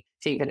 And we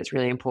think that it's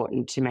really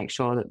important to make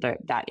sure that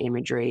that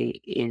imagery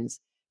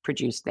is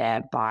produced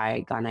there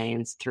by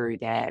Ghanaians through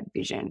their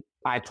vision.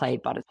 I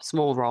played but a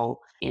small role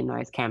in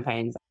those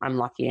campaigns. I'm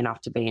lucky enough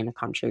to be in the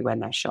country when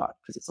they're shot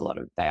because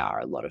they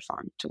are a lot of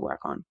fun to work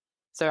on.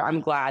 So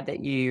I'm glad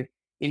that you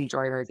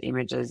enjoy those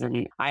images,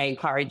 and I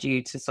encourage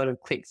you to sort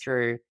of click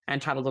through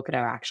and have a look at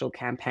our actual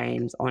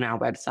campaigns on our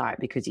website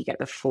because you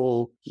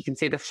can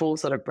see the full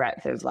sort of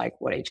breadth of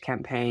what each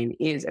campaign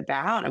is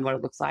about and what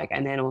it looks like.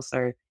 And then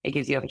also it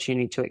gives you the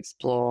opportunity to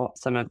explore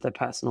some of the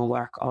personal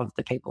work of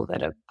the people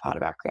that are part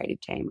of our creative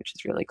team, which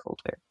is really cool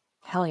too.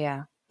 Hell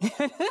yeah.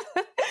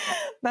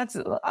 That's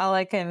all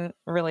I can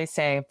really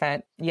say.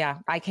 But yeah,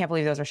 I can't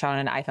believe those were shot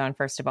on an iPhone,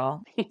 first of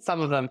all.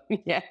 Some of them,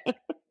 yeah.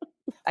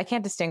 I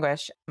can't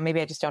distinguish. Maybe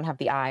I just don't have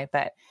the eye,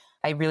 but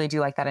I really do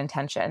like that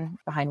intention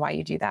behind why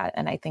you do that.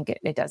 And I think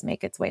it does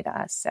make its way to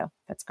us. So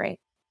that's great.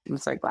 I'm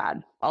so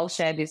glad. I'll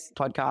share this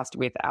podcast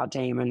with our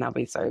team and they'll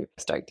be so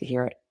stoked to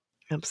hear it.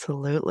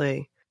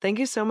 Absolutely. Thank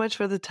you so much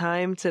for the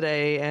time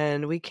today.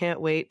 And we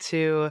can't wait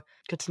to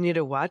continue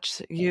to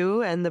watch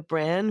you and the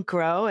brand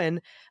grow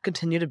and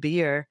continue to be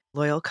your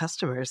loyal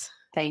customers.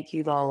 Thank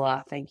you,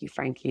 Lola. Thank you,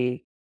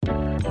 Frankie.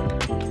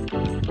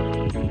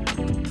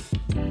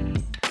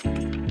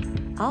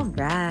 All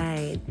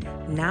right.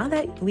 Now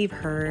that we've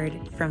heard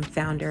from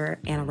founder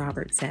Anna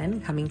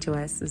Robertson, coming to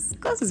us as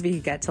close as we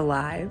could get to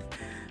live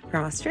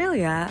from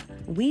Australia,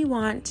 we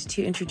want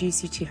to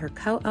introduce you to her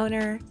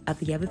co-owner of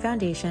the Yevu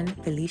Foundation,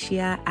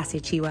 Felicia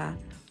Asechiwa,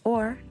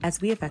 or as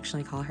we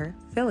affectionately call her,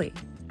 Philly.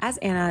 As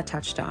Anna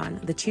touched on,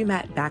 the two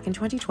met back in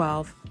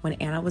 2012 when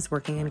Anna was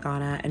working in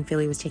Ghana and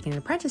Philly was taking an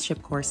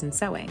apprenticeship course in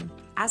sewing.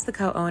 As the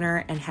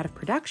co-owner and head of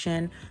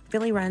production,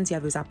 Philly runs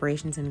Yevu's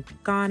operations in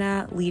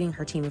Ghana, leading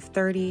her team of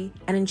 30.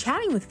 And in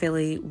chatting with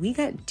Philly, we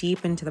get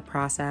deep into the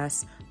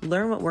process,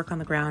 learn what work on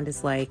the ground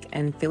is like,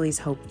 and Philly's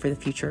hope for the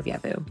future of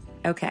Yevu.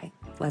 Okay,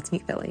 let's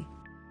meet Philly.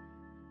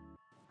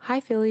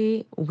 Hi,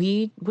 Philly.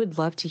 We would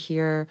love to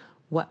hear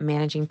what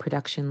managing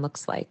production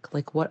looks like.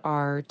 What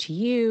are, to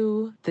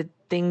you, the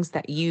things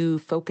that you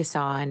focus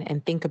on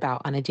and think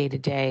about on a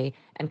day-to-day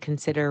and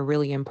consider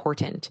really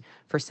important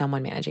for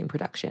someone managing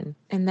production?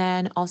 And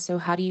then also,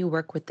 how do you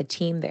work with the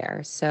team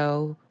there?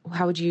 So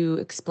how would you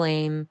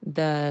explain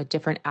the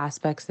different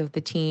aspects of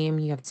the team?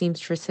 You have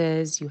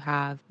seamstresses, you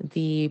have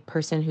the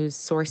person who's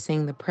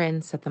sourcing the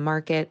prints at the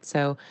market.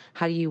 So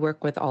how do you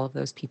work with all of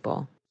those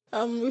people?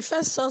 We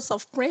first source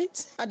of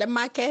print at the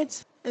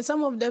market. And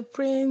some of the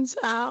prints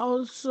are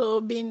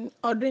also being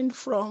ordered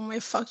from a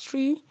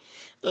factory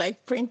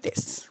like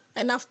printers.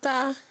 And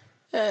after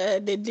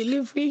the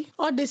delivery.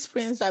 All these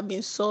prints have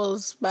been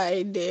sourced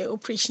by the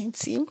operation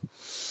team.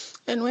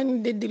 And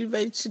when they deliver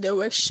it to the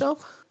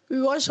workshop,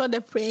 we wash all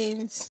the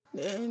prints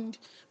and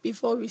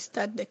before we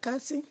start the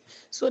cutting.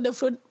 So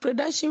the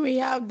production, we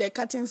have the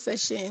cutting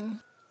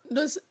session.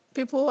 Those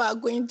people are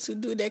going to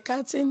do the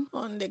cutting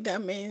on the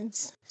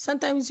garments.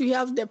 Sometimes we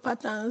have the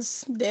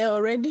patterns there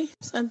already.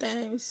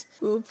 Sometimes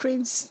we'll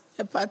print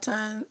a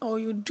pattern or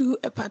you do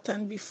a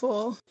pattern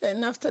before.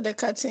 And after the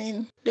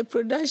cutting, the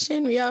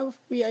production we are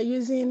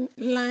using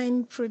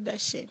line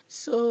production.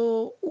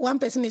 So one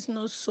person is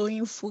not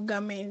sewing full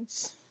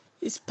garments.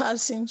 It's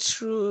passing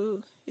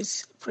through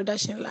its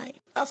production line.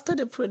 After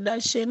the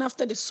production,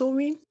 after the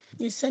sewing,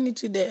 you send it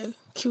to the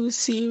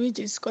QC, which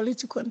is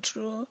quality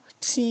control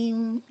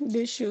team.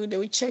 They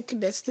will check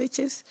the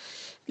stitches,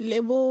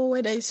 label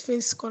whether it's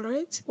face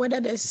correct, whether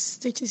the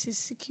stitches is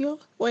secure,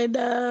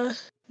 whether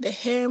the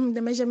hem,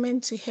 the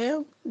measurement to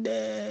hem,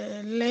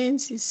 the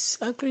length is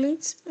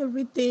accurate,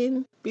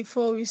 everything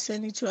before we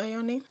send it to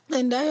ironing.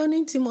 And the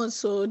ironing team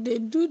also, they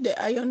do the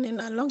ironing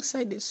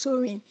alongside the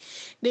sewing.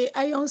 They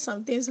iron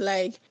some things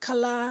like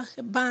color,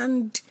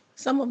 band,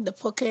 some of the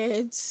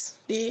pockets.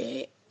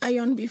 They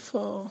iron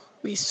before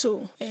we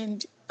sew.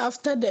 And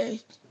after the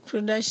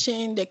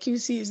production, the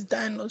QC is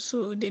done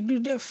also. They do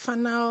the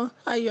final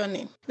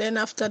ironing. Then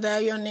after the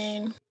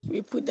ironing,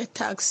 we put the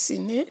tags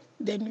in it.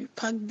 Then we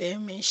pack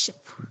them and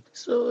ship.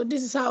 So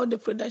this is how the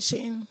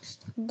production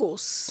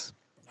goes.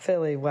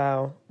 Philly,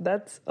 wow,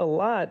 that's a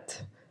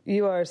lot.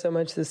 You are so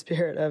much the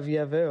spirit of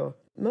Yevu.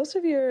 Most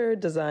of your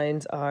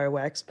designs are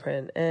wax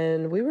print,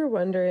 and we were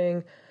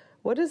wondering,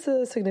 what is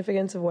the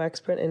significance of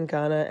wax print in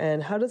Ghana,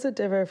 and how does it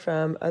differ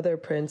from other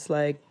prints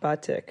like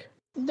batik?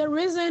 The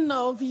reason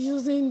of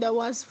using the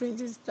wax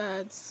print is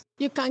that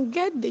you can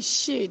get the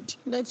shade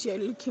that you're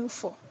looking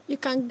for. You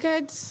can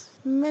get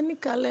many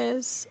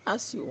colors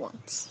as you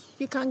want.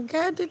 You can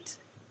get it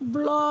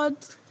blood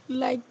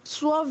like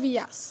 12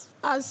 years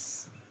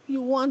as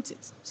you want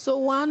it. So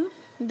one,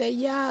 the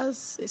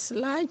years is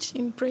large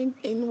in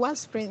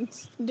wax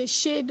print. The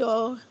shade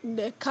or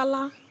the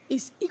color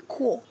is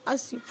equal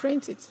as you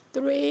print it.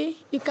 3,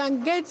 you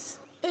can get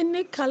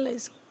any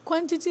colors,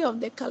 quantity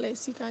of the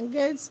colors. You can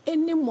get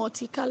any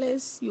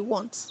multicolors you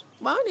want.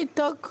 But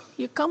when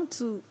you come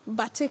to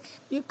batik,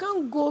 you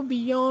can't go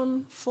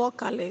beyond 4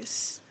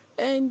 colors.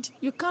 And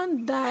you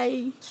can't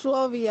dye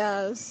 12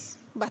 years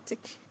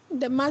batik.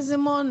 The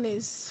maximum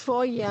is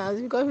 4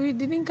 years because if you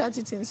didn't cut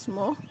it in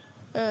small,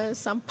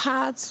 some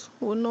parts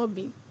will not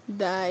be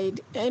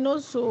dyed. And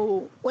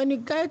also,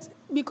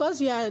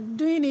 because you are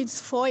doing it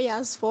 4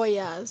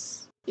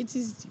 years, it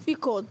is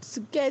difficult to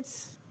get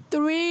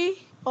 3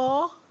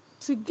 or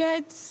to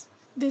get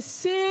the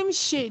same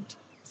shade.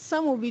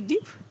 Some will be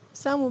deep,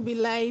 some will be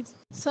light,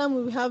 some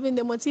will be having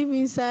the motif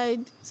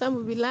inside, some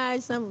will be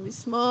light, some will be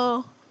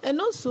small. And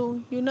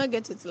also, you not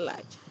get it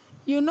large.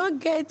 You not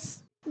get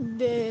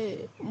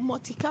the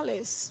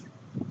multicolors,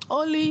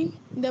 only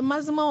the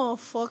maximum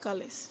of 4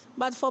 colors.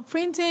 But for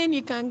printing,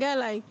 you can get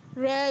like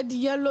red,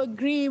 yellow,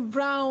 green,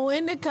 brown,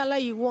 any color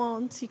you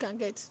want, you can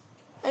get.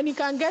 And you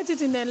can get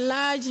it in a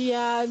large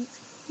yard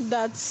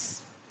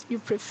that you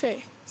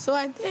prefer. So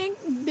I think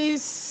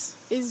this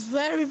is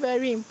very,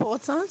 very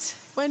important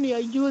when you are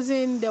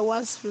using the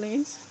wax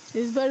print.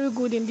 It's very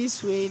good in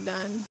this way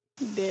than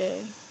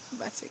the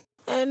batik.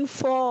 And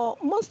for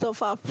most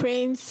of our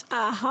prints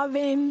are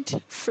having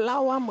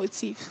flower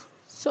motif.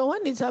 So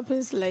when it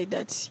happens like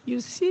that, you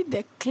see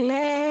the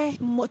clear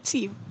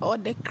motif or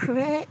the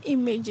clear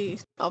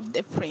images of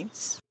the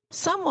prints.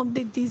 Some of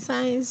the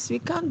designs, we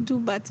can't do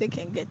batik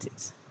and get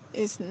it.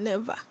 It's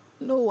never.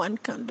 No one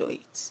can do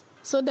it.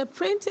 So the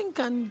printing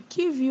can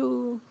give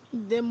you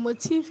the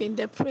motif in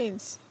the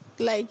prints,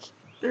 like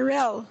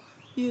real.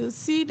 You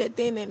see the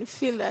thing and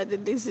feel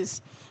that this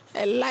is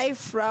a live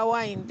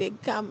flower in the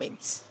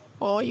garment.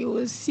 Or you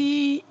will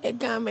see a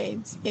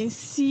garment and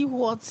see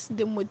what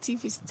the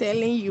motif is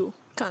telling you,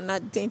 can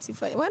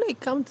identify. When it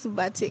comes to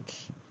batik,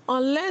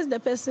 unless the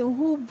person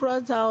who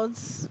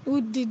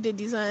did the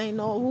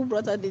design or who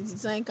brought out the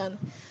design can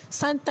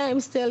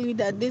sometimes tell you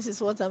that this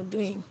is what I'm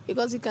doing.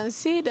 Because you can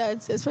see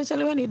that,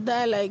 especially when you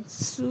dye like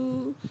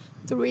 2,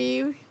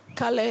 3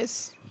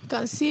 colors, you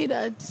can see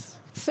that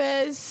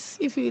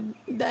first, if you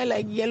dye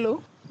like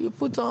yellow, you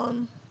put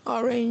on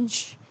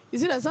orange. You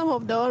see that some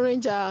of the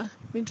orange are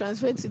being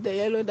transferred to the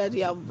yellow that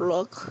you have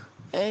blocked.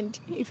 And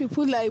if you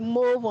put like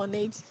mauve on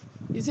it,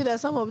 you see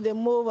that some of the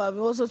mauve have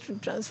also been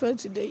transferred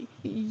to the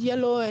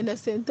yellow and at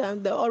the same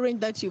time the orange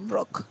that you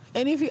broke.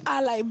 And if you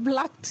add like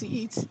black to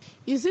it,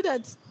 you see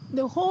that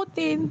the whole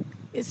thing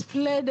is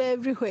played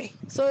everywhere.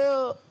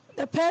 So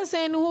the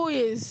person who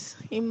is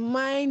in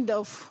mind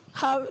of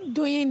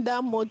doing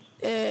that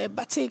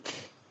batik,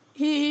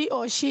 he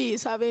or she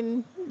is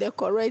having the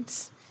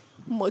correct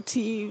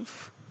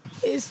motive.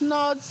 It's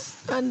not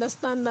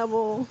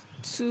understandable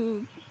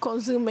to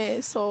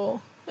consumers or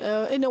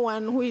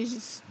anyone who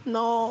is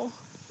not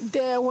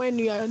there when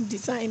you are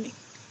designing.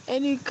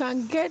 And you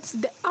can get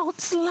the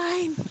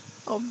outline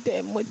of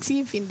the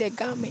motif in the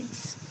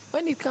garments.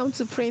 When it comes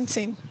to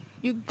printing,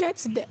 You get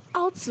the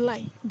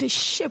outline, the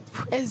shape,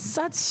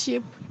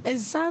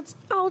 exact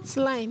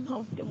outline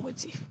of the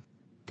motif.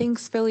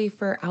 Thanks, Philly,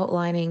 for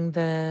outlining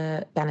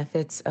the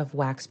benefits of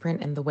wax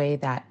print and the way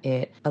that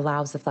it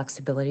allows the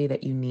flexibility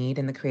that you need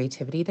and the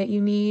creativity that you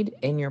need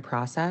in your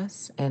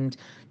process. And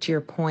to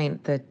your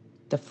point,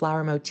 the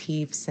flower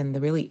motifs and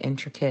the really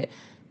intricate,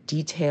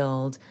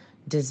 detailed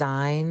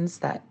designs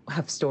that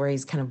have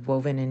stories kind of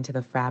woven into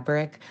the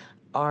fabric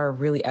are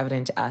really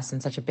evident to us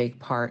and such a big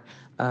part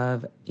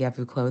of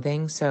Yevu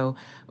clothing. So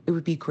it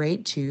would be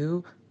great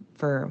too,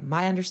 for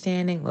my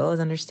understanding,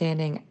 Lila's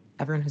understanding,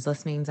 everyone who's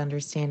listening's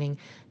understanding,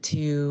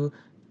 to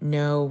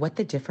know what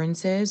the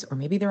difference is, or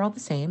maybe they're all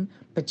the same,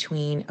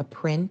 between a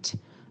print,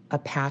 a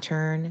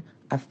pattern,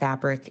 a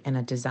fabric, and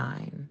a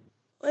design.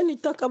 When you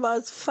talk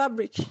about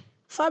fabric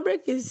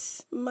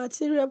is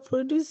material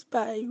produced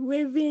by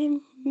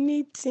weaving,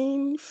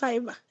 knitting,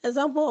 fiber.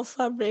 Example of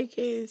fabric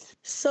is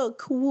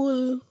silk,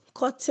 wool,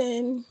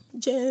 cotton,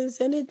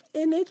 jeans, any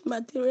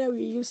material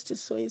we use to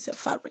sew is a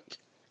fabric.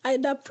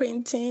 Either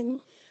printing,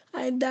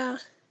 either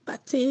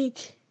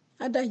batik,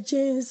 either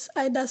jeans,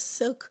 either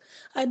silk,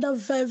 either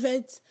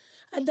velvet,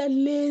 either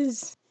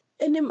lace,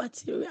 any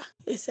material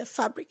is a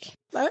fabric.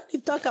 But when you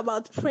talk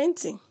about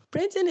printing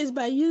is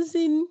by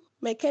using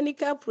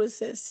mechanical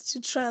process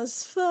to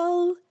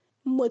transfer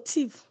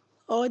motif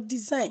or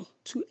design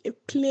to a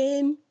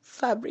plain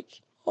fabric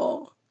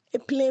or a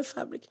plain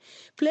fabric.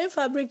 Plain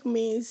fabric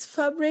means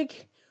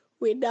fabric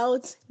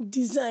without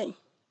design.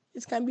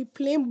 It can be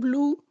plain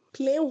blue,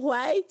 plain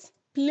white,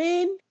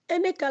 plain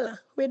any color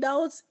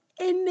without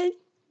any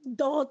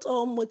dot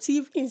or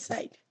motif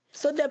inside.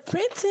 So the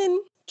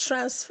printing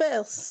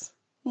transfers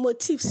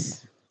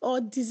motifs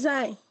or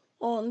design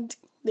on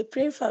the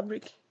plain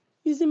fabric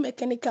using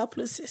mechanical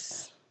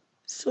process.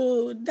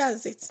 So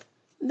that's it.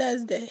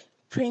 That's the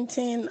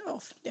printing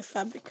of the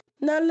fabric.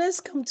 Now let's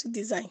come to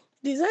design.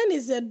 Design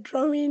is a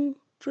drawing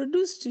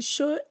produced to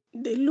show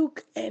the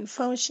look and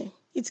function.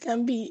 It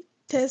can be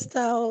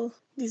textile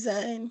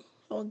design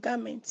or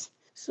garment.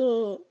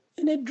 So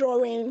in a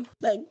drawing,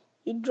 like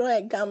you draw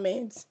a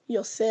garment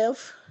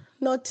yourself,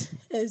 not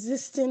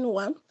existing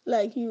one,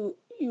 like you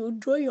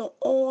draw your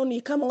own,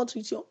 you come out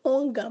with your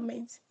own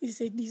garment.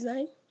 It's a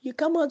design. You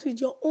come out with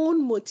your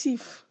own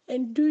motif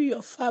and do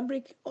your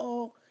fabric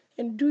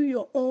and do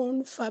your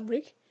own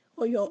fabric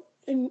or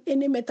in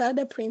any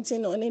method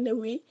printing or in any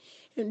way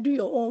and do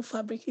your own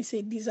fabric. Is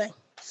a design.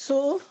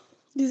 So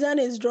design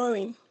is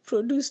drawing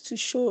produced to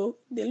show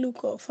the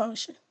look or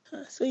function.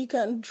 So you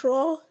can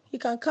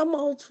come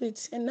out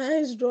with a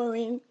nice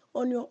drawing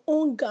on your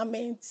own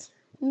garment,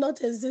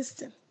 not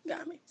existing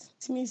garment.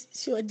 It means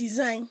it's your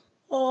design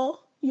or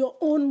your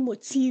own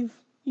motif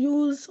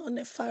used on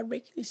a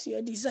fabric is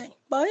your design.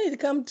 But when it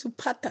comes to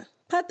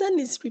pattern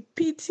is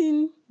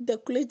repeating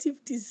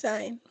decorative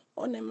design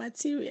on a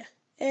material.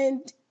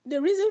 And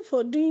the reason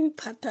for doing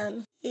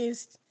pattern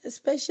is,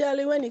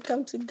 especially when it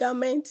comes to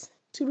garments,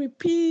 to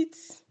repeat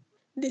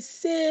the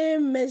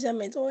same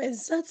measurement or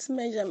exact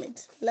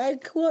measurement.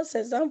 Like what's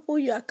example,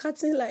 you are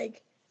cutting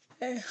like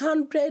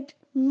 100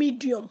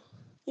 medium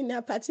in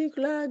a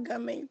particular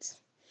garment.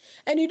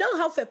 And you don't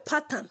have a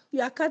pattern.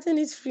 You are cutting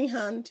it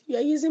freehand. You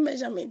are using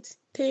measurement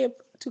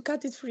tape to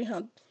cut it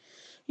freehand.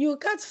 You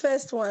cut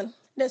first one.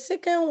 The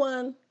second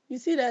one, you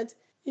see that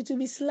it will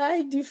be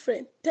slightly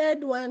different.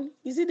 Third one,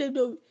 you see that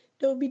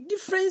there will be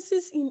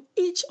differences in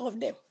each of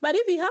them. But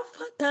if you have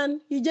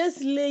pattern, you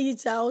just lay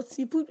it out.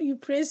 You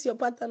place your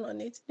pattern on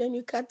it. Then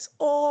you cut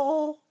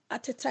all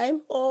at a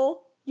time, or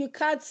you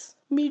cut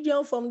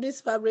medium from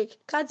this fabric,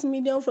 cut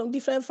medium from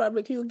different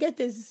fabric. You get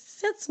a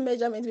set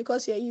measurement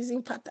because you're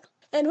using pattern.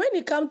 And when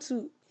it comes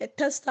to a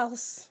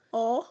textiles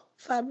or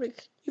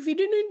fabric, if you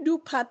didn't do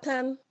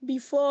pattern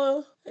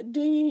before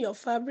doing your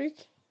fabric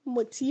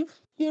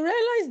motif, you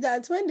realize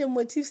that when the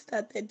motif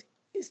started,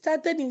 it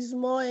started in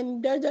small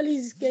and gradually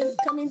it's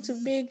coming to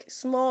big,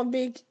 small,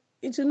 big.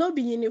 It will not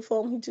be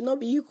uniform. It will not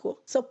be equal.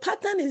 So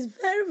pattern is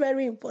very,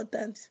 very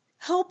important.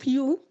 Help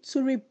you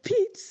to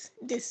repeat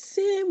the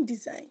same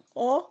design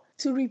or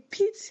to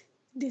repeat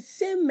the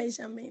same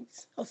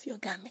measurements of your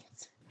garment.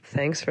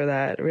 Thanks for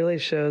that. It really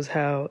shows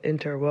how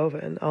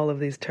interwoven all of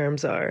these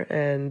terms are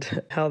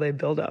and how they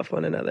build off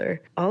one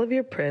another. All of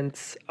your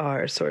prints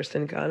are sourced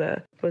in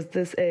Ghana. Was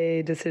this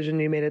a decision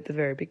you made at the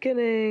very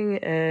beginning?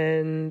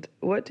 And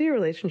what do your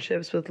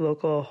relationships with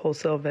local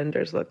wholesale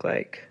vendors look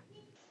like?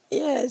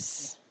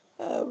 Yes,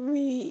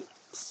 we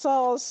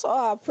saw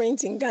our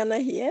print in Ghana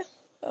here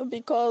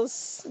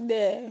because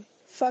the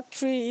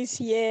factory is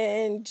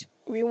here and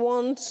we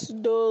want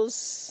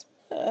those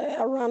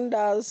around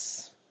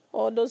us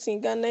or those in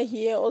Ghana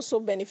here also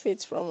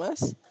benefit from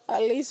us.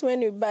 At least when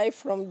we buy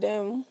from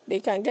them,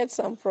 they can get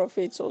some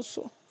profits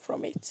also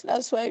from it.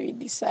 That's why we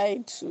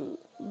decide to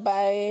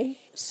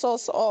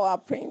source all our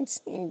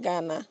prints in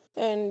Ghana.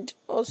 And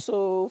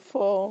also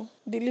for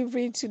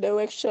delivery to the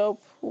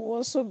workshop will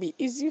also be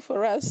easy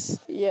for us.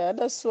 Yeah,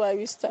 that's why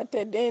we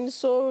started. And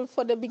so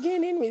for the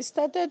beginning, we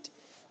started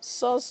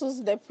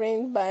sources the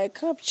print by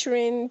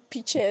capturing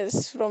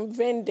pictures from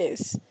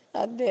vendors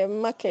at the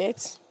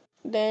market.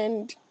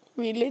 Then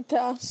we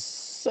later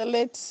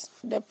select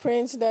the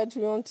prints that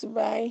we want to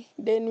buy.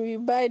 Then we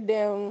buy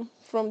them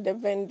from the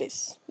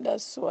vendors.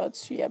 That's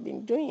what we have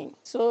been doing.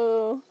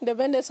 So the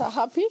vendors are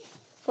happy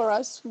for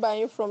us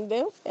buying from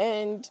them.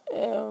 And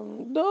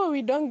though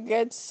we don't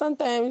get,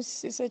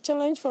 sometimes it's a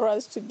challenge for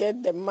us to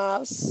get the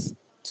mass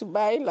to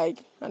buy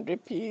like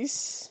 100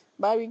 pieces,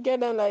 but we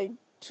get them like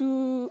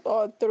 2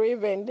 or 3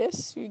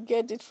 vendors, we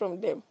get it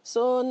from them.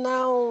 So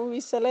now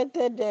we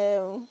selected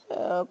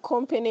a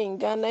company in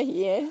Ghana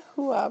here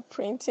who are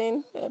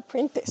printing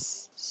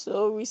printers.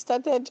 So we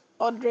started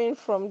ordering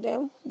from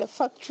them the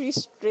factory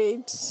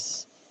straight,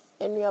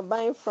 and we are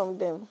buying from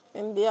them.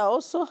 And they are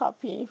also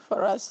happy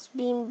for us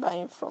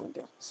buying from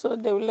them. So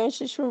the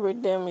relationship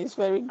with them is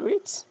very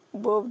great,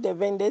 both the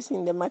vendors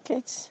in the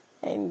market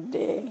and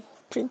the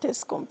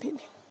printers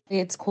company.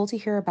 It's cool to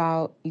hear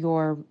about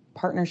your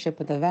partnership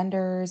with the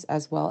vendors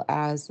as well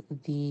as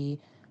the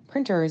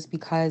printers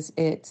because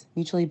it's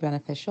mutually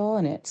beneficial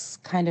and it's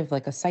kind of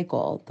like a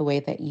cycle, the way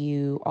that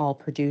you all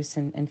produce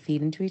and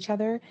feed into each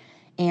other.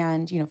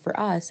 And, for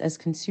us as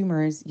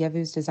consumers,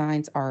 Yevu's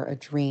designs are a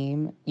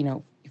dream.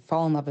 You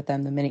fall in love with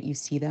them the minute you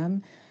see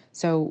them.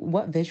 So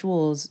what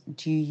visuals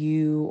do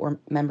you or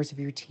members of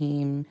your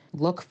team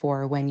look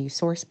for when you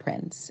source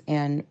prints?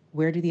 And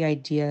where do the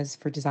ideas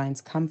for designs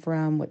come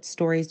from? What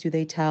stories do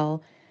they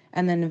tell?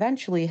 And then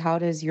eventually, how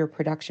does your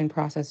production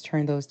process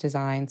turn those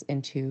designs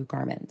into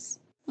garments?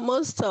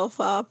 Most of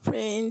our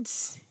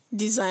print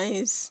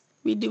designs,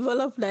 we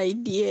developed the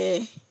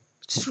idea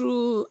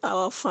through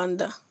our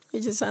founder,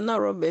 which is Anna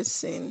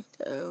Robertson.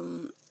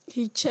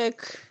 He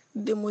checked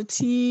the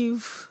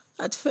motif.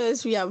 At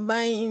first, we are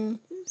buying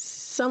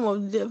some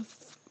of the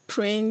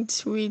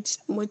print with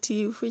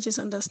motif, which is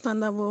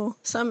understandable.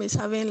 Some is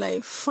having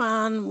like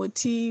fan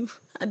motif,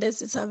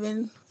 others is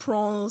having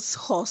prawns,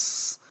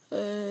 horse.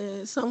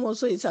 Some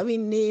also is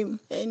having name,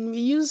 and we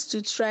used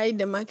to try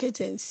the market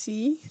and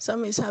see.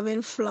 Some is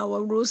having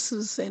flower,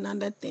 roses, and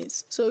other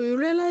things. So we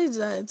realized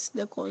that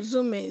the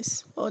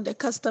consumers or the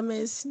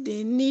customers,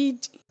 they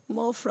need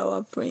more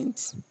flower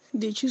prints.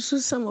 They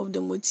choose some of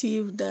the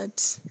motif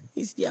that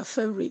is their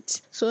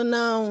favorite. So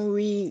now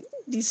we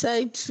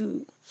decide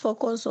to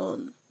focus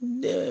on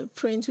the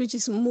print which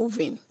is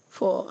moving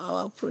for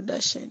our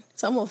production.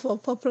 Some of our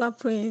popular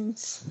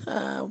prints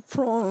are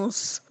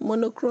prawns,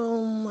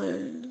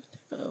 monochrome,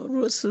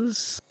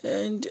 roses,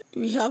 and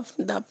we have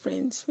that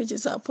print, which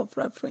is our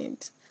popular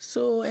print.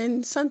 So,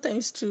 and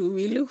sometimes too,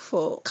 we look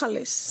for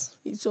colors.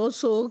 It's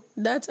also,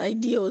 that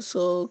idea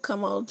also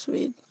come out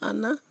with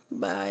Anna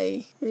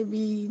by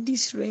maybe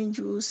this range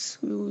we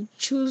will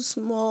choose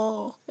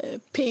more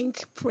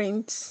pink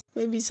prints.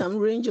 Maybe some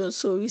range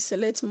also we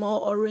select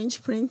more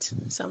orange print.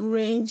 Some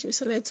range we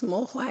select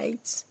more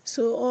white.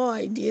 So all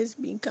ideas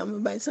being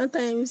coming by.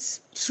 Sometimes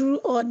through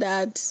all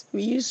that,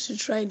 we used to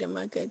try the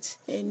market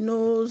and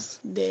knows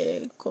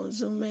the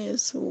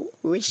consumers'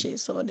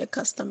 wishes or the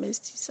customers'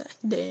 desire.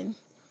 Then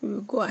we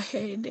will go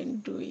ahead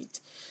and do it.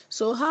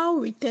 So how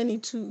we turn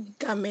it to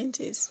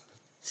garment is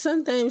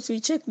sometimes we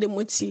check the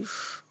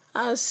motif.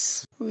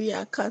 As we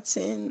are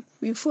cutting,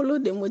 we follow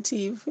the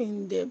motif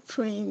in the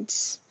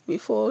print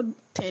before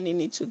turning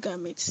it to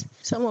garments.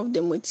 Some of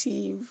the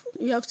motif,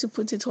 you have to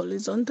put it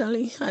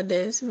horizontally,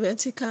 others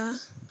vertical,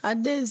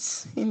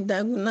 others in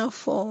diagonal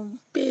form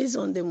based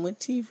on the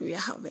motif we are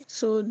having.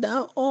 So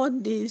that all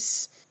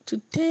this to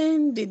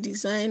turn the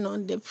design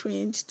on the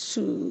print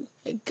to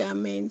a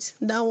garment,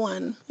 that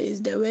one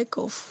is the work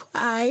of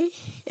I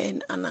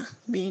and Anna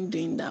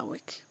doing that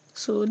work.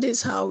 So this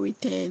is how we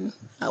turn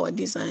our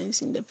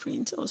designs in the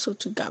print also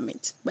to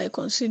garments, by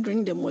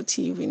considering the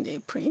motif in the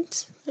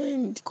print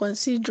and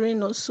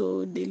considering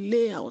also the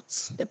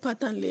layouts, the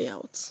pattern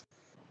layouts.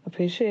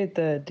 Appreciate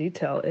the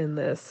detail in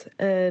this.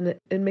 And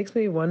it makes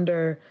me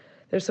wonder,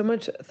 there's so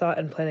much thought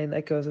and planning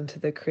that goes into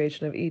the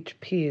creation of each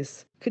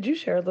piece. Could you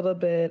share a little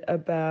bit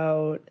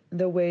about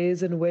the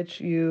ways in which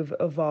you've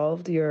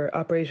evolved your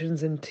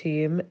operations and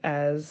team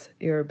as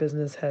your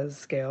business has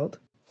scaled?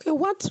 Okay,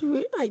 what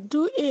I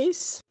do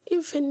is,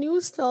 if a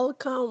new style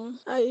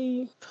comes,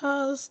 I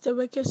pass the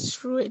workers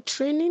through a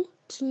training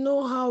to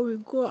know how we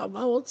go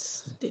about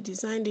the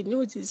design, the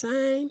new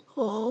design,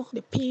 or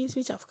the piece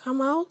which have come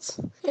out.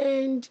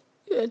 And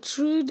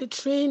through the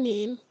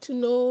training to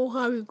know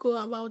how we go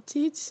about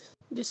it,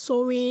 the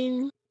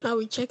sewing, how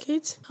we check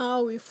it,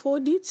 how we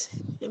fold it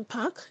and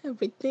pack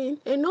everything.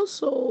 And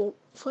also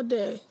for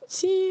the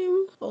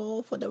team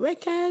or for the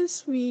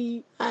workers,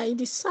 I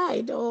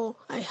decide or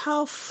I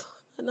have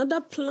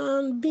another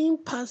plan being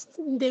passed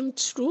them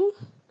through.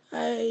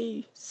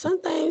 I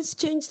sometimes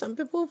change some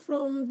people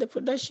from the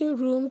production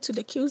room to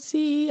the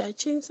QC. I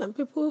change some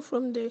people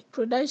from the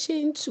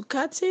production to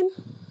cutting,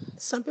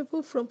 some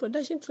people from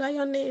production to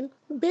ironing,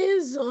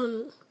 based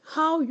on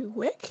how you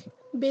work,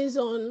 based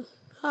on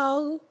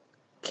how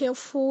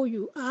careful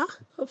you are.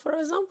 For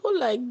example,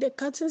 like the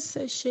cutting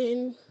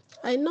session,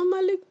 I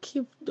normally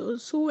keep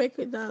those who work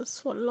with us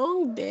for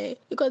long there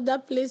because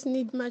that place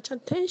needs much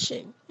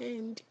attention,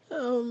 and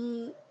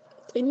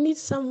it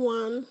needs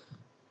someone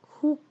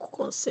who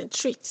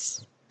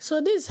concentrates. So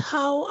this is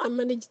how I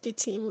manage the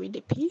team with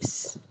the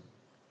piece,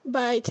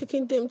 by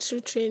taking them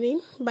through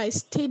training, by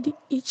studying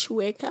each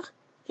worker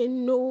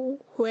and know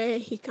where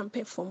he can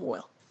perform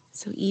well.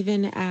 So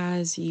even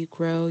as you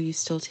grow, you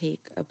still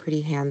take a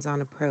pretty hands-on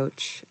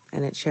approach,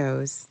 and it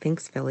shows.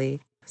 Thanks, Philly.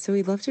 So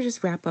we'd love to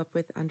just wrap up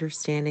with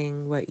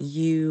understanding what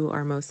you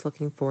are most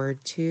looking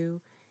forward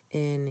to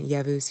in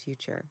Yevu's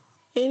future.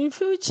 In the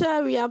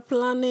future, we are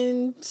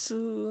planning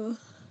to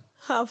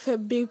have a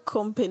big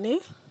company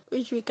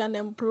which we can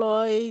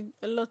employ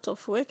a lot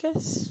of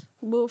workers,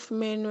 both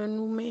men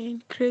and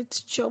women,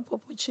 create job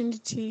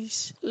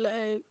opportunities,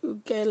 like we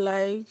get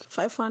like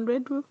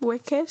 500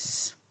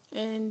 workers.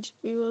 And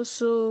we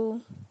also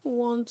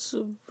want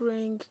to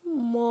bring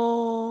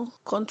more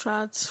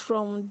contracts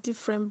from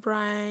different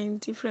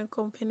brands, different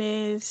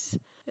companies,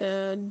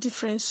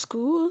 different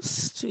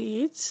schools to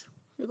it.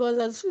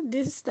 Because at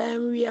this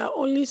time we are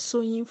only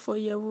sewing for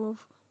Yevu,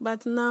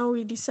 but now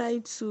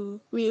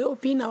we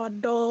open our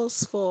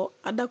doors for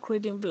other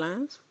clothing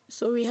brands.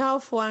 So we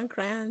have one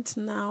client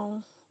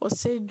now,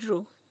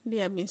 Osedro. They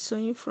have been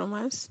sewing from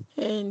us,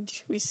 and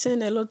we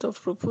send a lot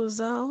of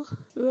proposals.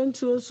 We want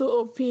to also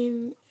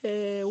open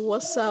a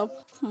WhatsApp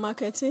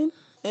marketing,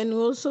 and we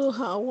also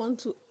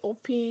want to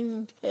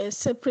open a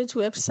separate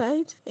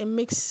website and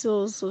make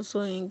sales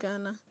also in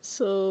Ghana.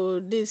 So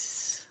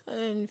this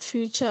in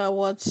future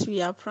what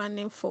we are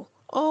planning for.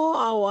 All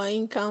our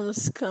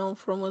incomes come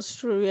from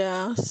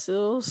Australia,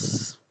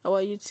 sales,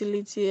 our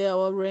utility,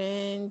 our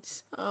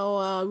rent,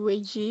 our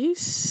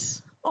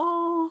wages,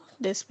 all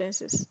the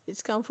expenses.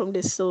 It comes from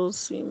the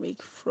sales we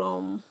make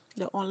from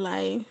the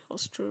online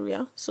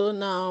Australia. So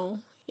now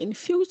in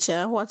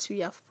future, what we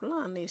have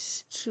planned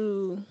is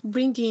to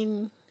bring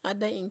in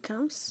other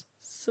incomes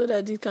so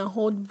that it can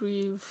hold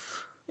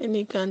brief and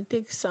it can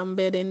take some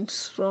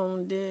burdens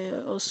from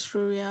the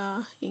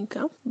Australia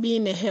income,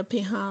 being a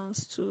helping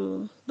hands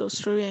to the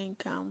Australia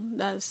income.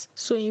 That's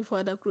sewing for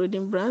other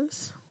clothing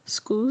brands,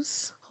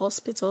 schools,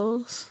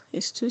 hospitals,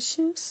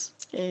 institutions,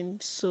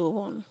 and so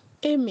on.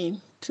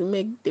 Aiming to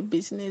make the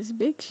business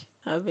big,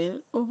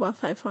 having over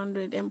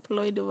 500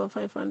 employed, over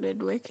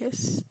 500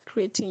 workers,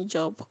 creating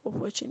job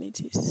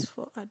opportunities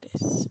for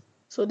others.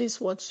 So this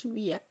is what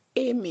we are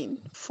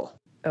aiming for.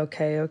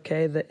 Okay.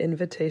 The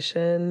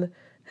invitation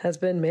has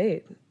been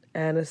made.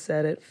 Anna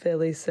said it,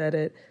 Philly said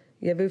it.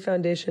 Yevu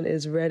Foundation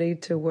is ready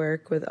to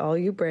work with all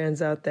you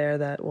brands out there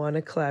that want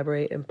to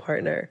collaborate and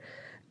partner.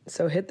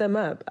 So hit them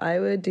up. I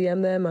would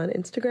DM them on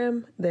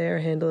Instagram. Their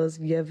handle is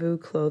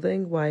Yevu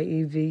Clothing,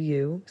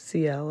 YEVU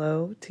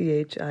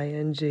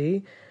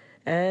CLOTHING.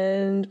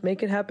 And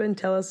make it happen.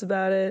 Tell us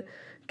about it.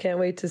 Can't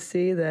wait to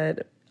see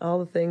that all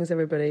the things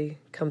everybody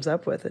comes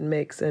up with and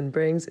makes and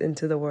brings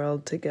into the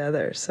world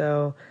together.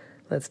 So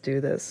let's do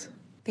this.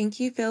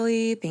 Thank you,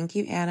 Philly. Thank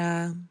you,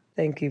 Anna.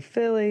 Thank you,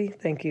 Philly.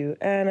 Thank you,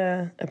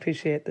 Anna.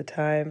 Appreciate the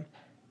time.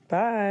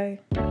 Bye.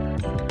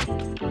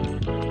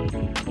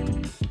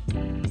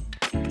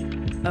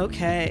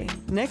 Okay,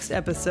 next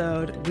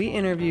episode, we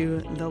interview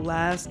the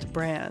last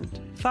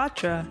brand,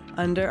 Fatra,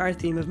 under our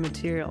theme of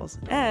materials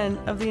and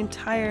of the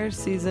entire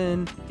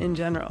season in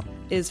general.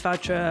 Is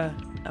Fatra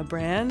a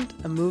brand,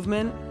 a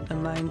movement, a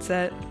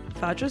mindset?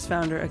 Fatra's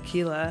founder,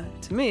 Akila,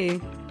 to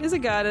me, is a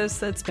goddess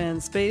that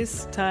spans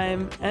space,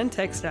 time, and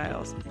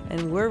textiles,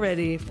 and we're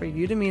ready for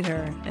you to meet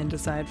her and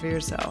decide for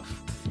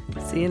yourself.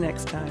 See you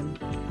next time.